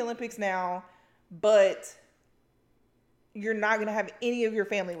go to the Olympics now, but you're not going to have any of your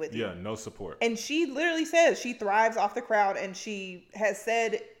family with you. Yeah, no support. And she literally says she thrives off the crowd, and she has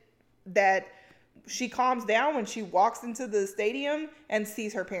said that she calms down when she walks into the stadium and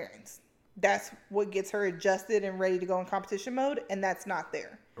sees her parents. That's what gets her adjusted and ready to go in competition mode, and that's not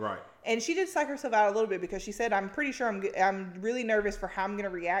there. Right. And she did psych herself out a little bit because she said, I'm pretty sure I'm really nervous for how I'm going to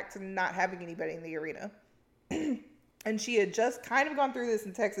react to not having anybody in the arena. And she had just kind of gone through this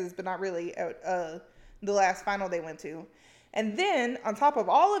in Texas, but not really at the last final they went to. And then, on top of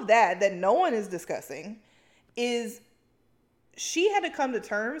all of that no one is discussing, is she had to come to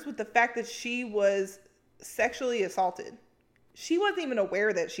terms with the fact that she was sexually assaulted. She wasn't even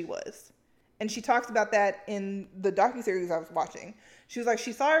aware that she was. And she talks about that in the docuseries I was watching. She was like,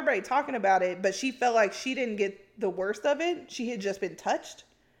 she saw everybody talking about it, but she felt like she didn't get the worst of it. She had just been touched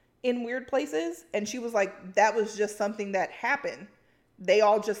in weird places, and she was like, that was just something that happened. They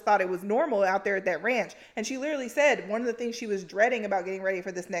all just thought it was normal out there at that ranch. And she literally said one of the things she was dreading about getting ready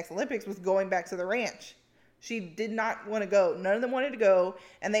for this next Olympics was going back to the ranch. She did not want to go. None of them wanted to go,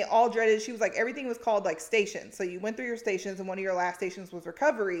 and they all dreaded. She was like, everything was called like stations. So you went through your stations, and one of your last stations was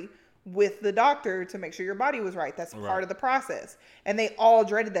recovery with the doctor to make sure your body was right. That's part of the process. And they all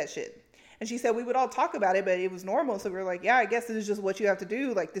dreaded that shit. And she said, we would all talk about it, but it was normal. So we were like, yeah, I guess this is just what you have to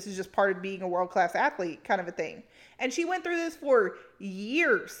do. Like, this is just part of being a world-class athlete kind of a thing. And she went through this for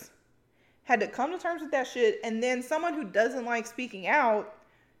years. Had to come to terms with that shit. And then someone who doesn't like speaking out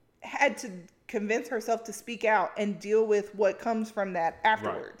had to convince herself to speak out and deal with what comes from that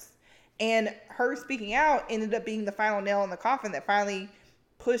afterwards. Right. And her speaking out ended up being the final nail in the coffin that finally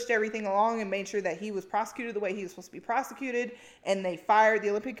pushed everything along and made sure that he was prosecuted the way he was supposed to be prosecuted. And they fired the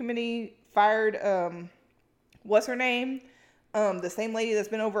Olympic Committee, fired, what's her name? The same lady that's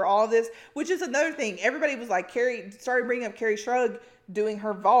been over all of this, which is another thing. Everybody was like, started bringing up Carrie Shrug doing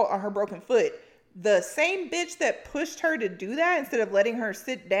her vault on her broken foot. The same bitch that pushed her to do that instead of letting her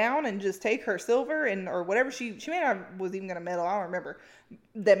sit down and just take her silver or whatever she may not was even going to medal, I don't remember,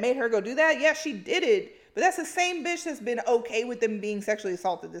 that made her go do that. Yeah, she did it. But that's the same bitch that's been okay with them being sexually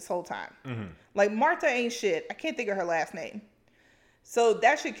assaulted this whole time. Mm-hmm. Like, Marta ain't shit. I can't think of her last name. So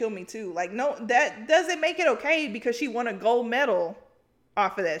that should kill me too. Like, no, that doesn't make it okay because she won a gold medal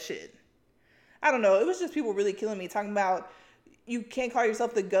off of that shit. I don't know. It was just people really killing me talking about you can't call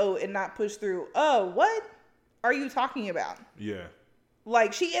yourself the GOAT and not push through. Oh, what are you talking about? Yeah.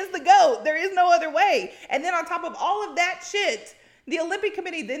 Like, she is the GOAT. There is no other way. And then on top of all of that shit, The Olympic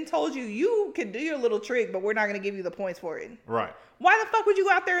Committee then told you, you can do your little trick, but we're not going to give you the points for it. Right. Why the fuck would you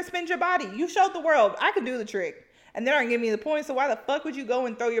go out there and spend your body? You showed the world, I can do the trick. And they're not giving me the points, so why the fuck would you go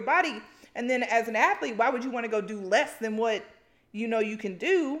and throw your body? And then as an athlete, why would you want to go do less than what you know you can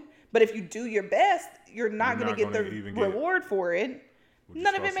do? But if you do your best, you're not going to get the reward for it.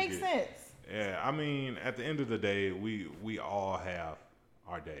 None of it makes sense. Yeah, I mean, at the end of the day, we all have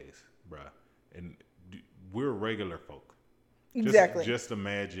our days, bruh. And we're regular folk. Exactly. Just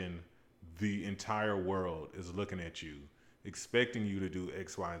imagine the entire world is looking at you, expecting you to do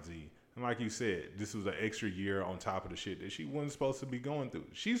X, Y, and Z. And like you said, this was an extra year on top of the shit that she wasn't supposed to be going through.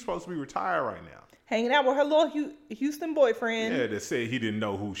 She's supposed to be retired right now. Hanging out with her little Houston boyfriend. Yeah, that said he didn't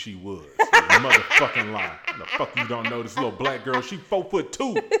know who she was. Motherfucking lie. The fuck you don't know this little black girl? She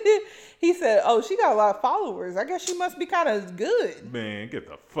 4'2". He said, oh, she got a lot of followers. I guess she must be kind of good. Man, get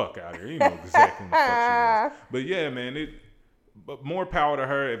the fuck out of here. You know exactly what the fuck she is. But yeah, man, but more power to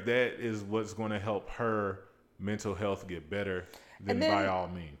her if that is what's going to help her mental health get better. Then by all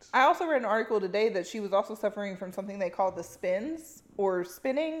means. I also read an article today that she was also suffering from something they call the spinning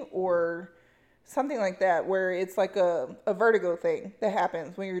or something like that, where it's like a vertigo thing that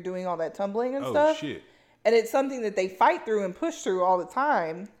happens when you're doing all that tumbling and stuff. Oh, shit. And it's something that they fight through and push through all the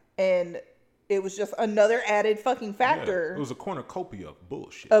time. And it was just another added fucking factor. Yeah, it was a cornucopia of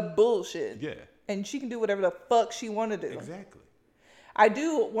bullshit. Of bullshit. Yeah. And she can do whatever the fuck she want to do. Exactly. I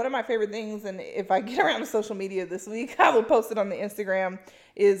do, one of my favorite things, and if I get around to social media this week, I will post it on the Instagram,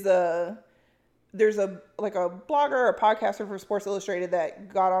 is there's a blogger or podcaster for Sports Illustrated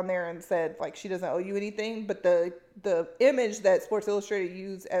that got on there and said, like, she doesn't owe you anything, but the image that Sports Illustrated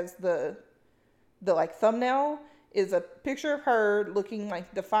used as the like thumbnail is a picture of her looking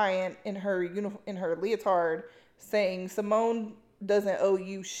like defiant in her in her leotard, saying Simone doesn't owe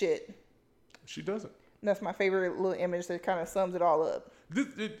you shit. She doesn't. That's my favorite little image that kind of sums it all up.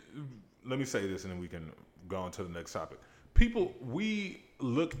 Let me say this and then we can go on to the next topic. People, we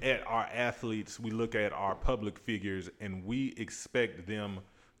look at our athletes, we look at our public figures, and we expect them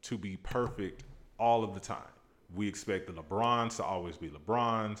to be perfect all of the time. We expect the LeBrons to always be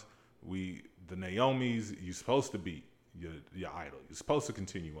LeBrons. The Naomis, you're supposed to be your idol. You're supposed to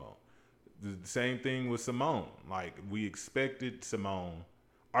continue on. The same thing with Simone. Like, we expected Simone,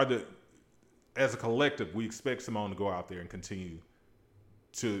 as a collective, we expect Simone to go out there and continue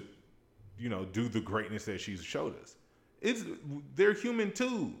to, do the greatness that she's showed us. They're human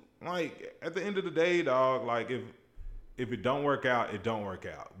too. Like, at the end of the day, dog, like, if it don't work out, it don't work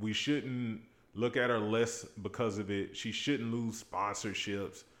out. We shouldn't look at her less because of it. She shouldn't lose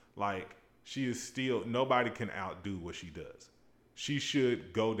sponsorships. Like, she is still, nobody can outdo what she does. She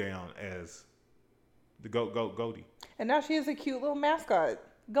should go down as the Goldie. And now she has a cute little mascot,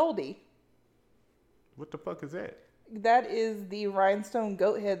 Goldie. What the fuck is that? That is the rhinestone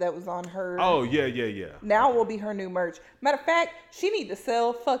goat head that was on her. Oh, yeah. Now will be her new merch. Matter of fact, she need to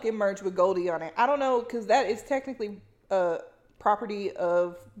sell fucking merch with Goldie on it. I don't know, because that is technically property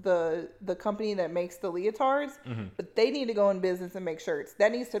of the company that makes the leotards. Mm-hmm. But they need to go in business and make shirts.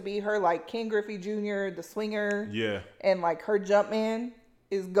 That needs to be her, like, Ken Griffey Jr., the swinger. Yeah. And, like, her Jumpman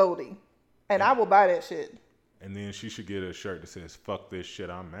is Goldie. And I will buy that shit. And then she should get a shirt that says, fuck this shit,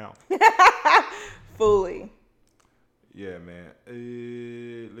 I'm out. Fully. Yeah, man.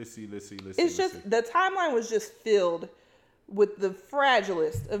 Let's see. The timeline was just filled with the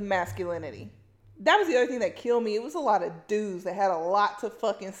fragilest of masculinity. That was the other thing that killed me. It was a lot of dudes that had a lot to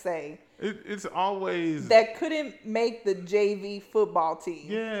fucking say. It's always... that couldn't make the JV football team.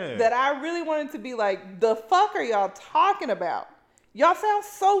 Yeah. That I really wanted to be like, the fuck are y'all talking about? Y'all sound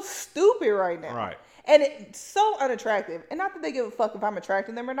so stupid right now. Right. And it's so unattractive. And not that they give a fuck if I'm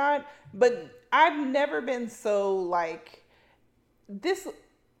attracting them or not, but I've never been so, like, this...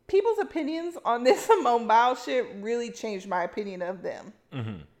 People's opinions on this Simone Biles shit really changed my opinion of them.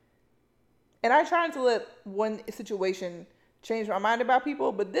 Mm-hmm. And I tried to let one situation change my mind about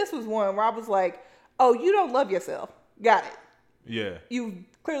people, but this was one where I was like, oh, you don't love yourself. Got it. Yeah. You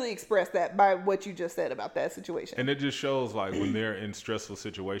clearly expressed that by what you just said about that situation. And it just shows, like, when they're in stressful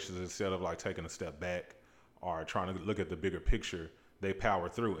situations, instead of, like, taking a step back or trying to look at the bigger picture, they power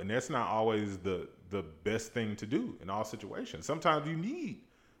through. And that's not always the best thing to do in all situations. Sometimes you need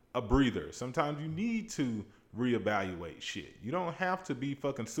a breather. Sometimes you need to reevaluate shit. You don't have to be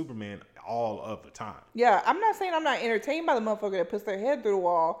fucking Superman all of the time. Yeah, I'm not saying I'm not entertained by the motherfucker that puts their head through the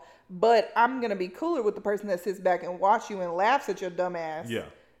wall, but I'm going to be cooler with the person that sits back and watch you and laughs at your dumb ass. Yeah.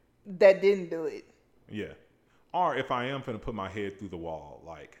 That didn't do it. Yeah. Or if I am finna put my head through the wall,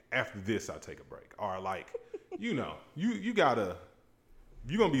 like, after this, I take a break. Or, like, you gotta,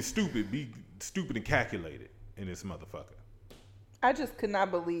 you're gonna be stupid and calculated in this motherfucker. I just could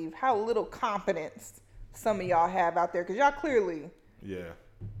not believe how little confidence some of y'all have out there, because y'all clearly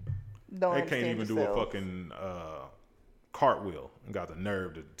don't They can't even yourselves. do a fucking cartwheel and got the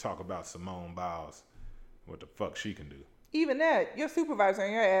nerve to talk about Simone Biles. What the fuck she can do. Even that, your supervisor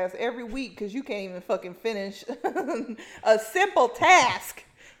on your ass every week because you can't even fucking finish a simple task.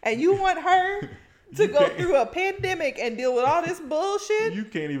 And you want her to go through a pandemic and deal with all this bullshit? You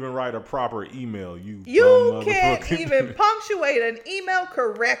can't even write a proper email. You can't even punctuate an email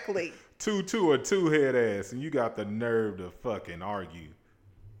correctly. Two head ass, and you got the nerve to fucking argue.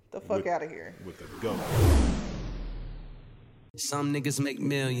 The fuck out of here. With the goat. Some niggas make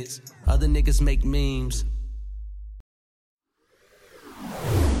millions, other niggas make memes.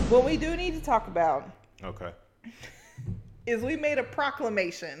 What we do need to talk about is we made a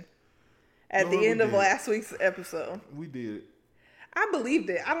proclamation at the end of last week's episode. We did. I believed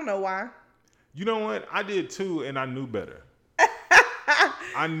it. I don't know why. You know what? I did too, and I knew better.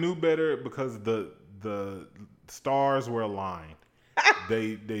 I knew better because the stars were aligned.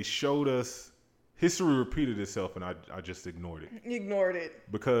 They showed us history repeated itself, and I just ignored it. You ignored it.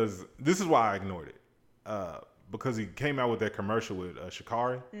 Because this is why I ignored it. Because he came out with that commercial with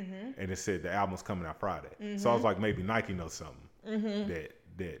Sha'Carri, and it said the album's coming out Friday. So I was like, maybe Nike knows something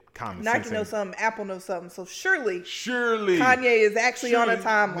that common sense. Nike knows something, Apple knows something. So surely Kanye is actually on a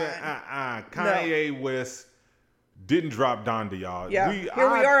timeline. Kanye West didn't drop Donda, y'all. Yeah. We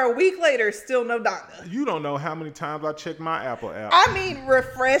are a week later, still no Donda. You don't know how many times I checked my Apple app. I mean,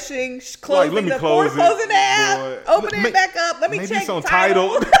 refreshing, closing the app, opening it back up. Let me check on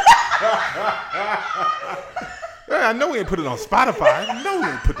Tidal. I know we ain't put it on Spotify. I know we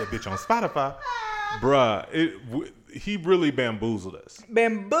ain't put that bitch on Spotify. Bruh, he really bamboozled us.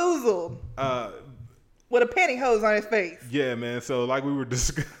 Bamboozled. With a pantyhose on his face. Yeah, man. So like we were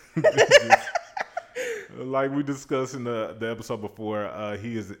discussing, like we discussed in the episode before,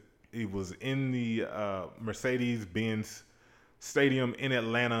 he was in the Mercedes-Benz Stadium in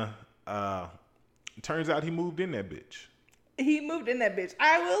Atlanta. Turns out he moved in that bitch.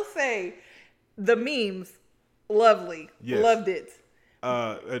 I will say, the memes, lovely. Yes. Loved it.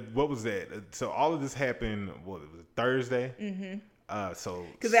 What was that? So all of this happened, what, it was Thursday? Mm-hmm.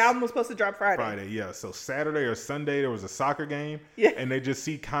 Because the album was supposed to drop Friday. Yeah. So Saturday or Sunday, there was a soccer game. Yeah. And they just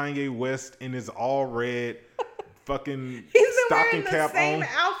see Kanye West in his all red fucking stocking cap on. He's been wearing the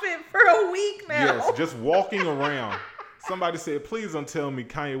same outfit for a week now. Yes, just walking around. Somebody said, please don't tell me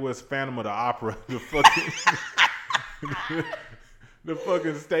Kanye West Phantom of the Opera, the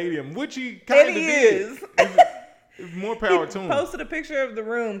fucking stadium, which he kind of is. More power to him. Posted a picture of the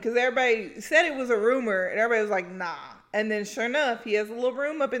room because everybody said it was a rumor, and everybody was like, nah. And then sure enough, he has a little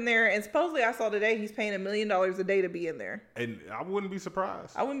room up in there, and supposedly I saw today he's paying $1 million a day to be in there. And I wouldn't be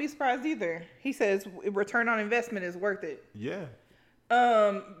surprised. I wouldn't be surprised either. He says return on investment is worth it. Yeah.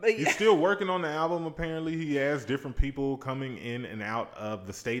 But he's still working on the album. Apparently, he has different people coming in and out of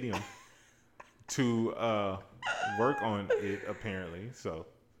the stadium to work on it. Apparently, so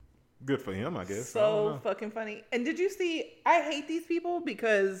good for him, I guess. So fucking funny. And did you see? I hate these people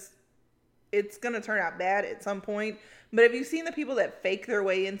because it's gonna turn out bad at some point. But have you seen the people that fake their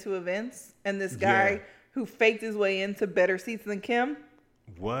way into events? And this guy who faked his way into better seats than Kim.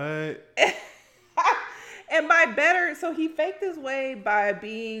 What? And by better, so he faked his way by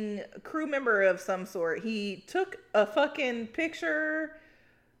being a crew member of some sort. He took a fucking picture,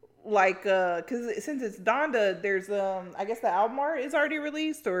 like, because since it's Donda, there's, I guess the album art is already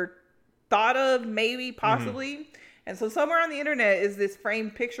released or thought of, maybe, possibly. Mm-hmm. And so somewhere on the internet is this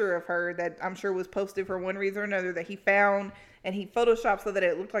framed picture of her that I'm sure was posted for one reason or another that he found, and he photoshopped so that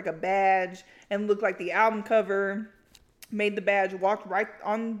it looked like a badge and looked like the album cover, made the badge, walked right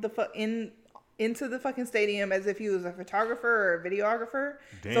on the into the fucking stadium as if he was a photographer or a videographer.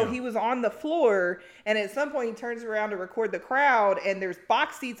 Damn. So he was on the floor, and at some point he turns around to record the crowd, and there's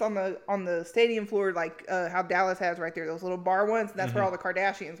box seats on the stadium floor, like how Dallas has right there, those little bar ones, and that's where all the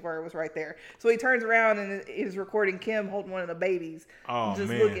Kardashians were. It was right there. So he turns around and is recording Kim holding one of the babies. Oh, just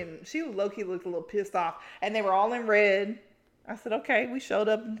man. looking, she low-key looked a little pissed off, and they were all in red. I said, okay, we showed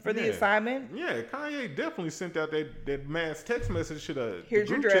up for the assignment. Yeah, Kanye definitely sent out that mass text message to the Here's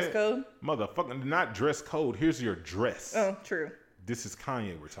your dress code. Motherfucking, not dress code. Here's your dress. Oh, true. This is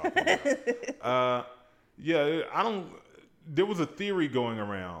Kanye we're talking about. There was a theory going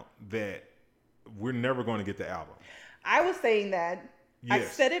around that we're never going to get the album. I was saying that. Yes. I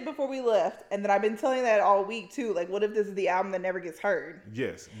said it before we left, and then I've been telling that all week, too. Like, what if this is the album that never gets heard?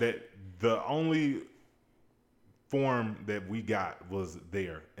 Yes, that the only form that we got was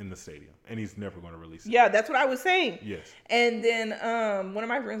there in the stadium, and he's never going to release it. Yeah, that's what I was saying. Yes. And then one of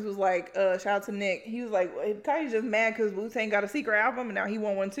my friends was like, shout out to Nick. He was like, Kanye's just mad because Wu-Tang got a secret album and now he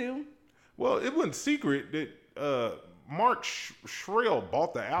want one too. Well, it wasn't secret that Mark Shrell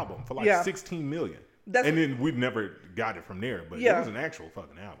bought the album for like $16 million. And then we never got it from there, but it was an actual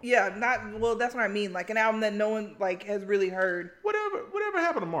fucking album. Yeah, that's what I mean. Like an album that no one like has really heard. Whatever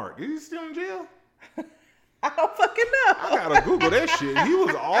happened to Mark? Is he still in jail? I don't fucking know. I gotta Google that shit. He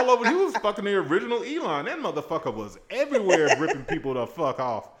was all over. He was fucking the original Elon. That motherfucker was everywhere ripping people the fuck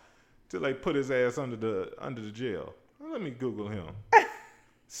off till they put his ass under the jail. Well, let me Google him.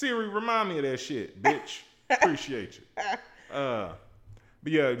 Siri, remind me of that shit, bitch. Appreciate you. But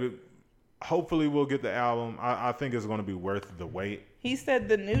yeah, hopefully we'll get the album. I think it's gonna be worth the wait. He said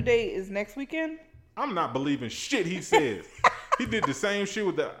the new date is next weekend. I'm not believing shit he says. He did the same shit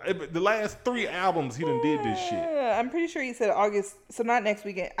with the last 3 albums. He done did this shit. I'm pretty sure he said August. So not next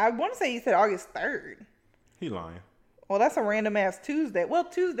weekend. I want to say he said August 3rd. He lying. Well, that's a random ass Tuesday. Well,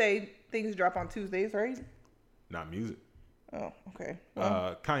 Tuesday things drop on Tuesdays, right? Not music. Oh, okay.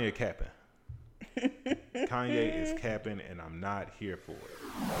 Well. Kanye capping. Kanye is capping, and I'm not here for it.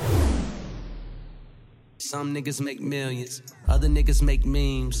 Some niggas make millions, other niggas make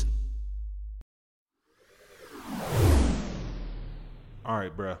memes. All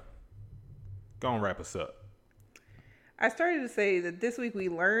right, bruh. Go on, wrap us up. I started to say that this week we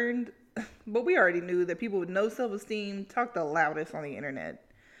learned, but we already knew that people with no self-esteem talk the loudest on the internet.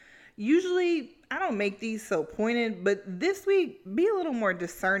 Usually, I don't make these so pointed, but this week, be a little more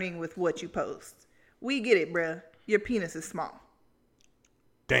discerning with what you post. We get it, bruh. Your penis is small.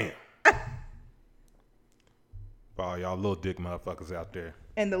 Damn. For all y'all little dick motherfuckers out there.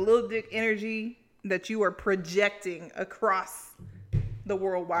 And the little dick energy that you are projecting across the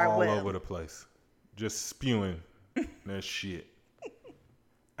World Wide Web. All over the place. Just spewing that shit.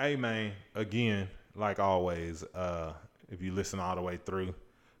 Hey, man, again, like always, if you listen all the way through,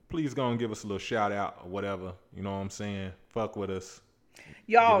 please go and give us a little shout out or whatever. You know what I'm saying? Fuck with us.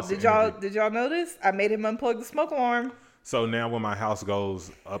 Y'all, did y'all notice? I made him unplug the smoke alarm. So now when my house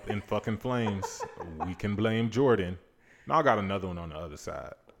goes up in fucking flames, we can blame Jordan. Now I got another one on the other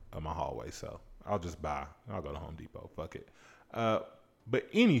side of my hallway, so I'll go to Home Depot. Fuck it.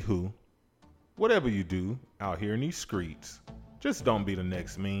 But anywho, whatever you do out here in these streets, just don't be the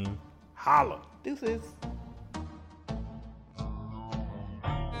next meme. Holla. Deuces.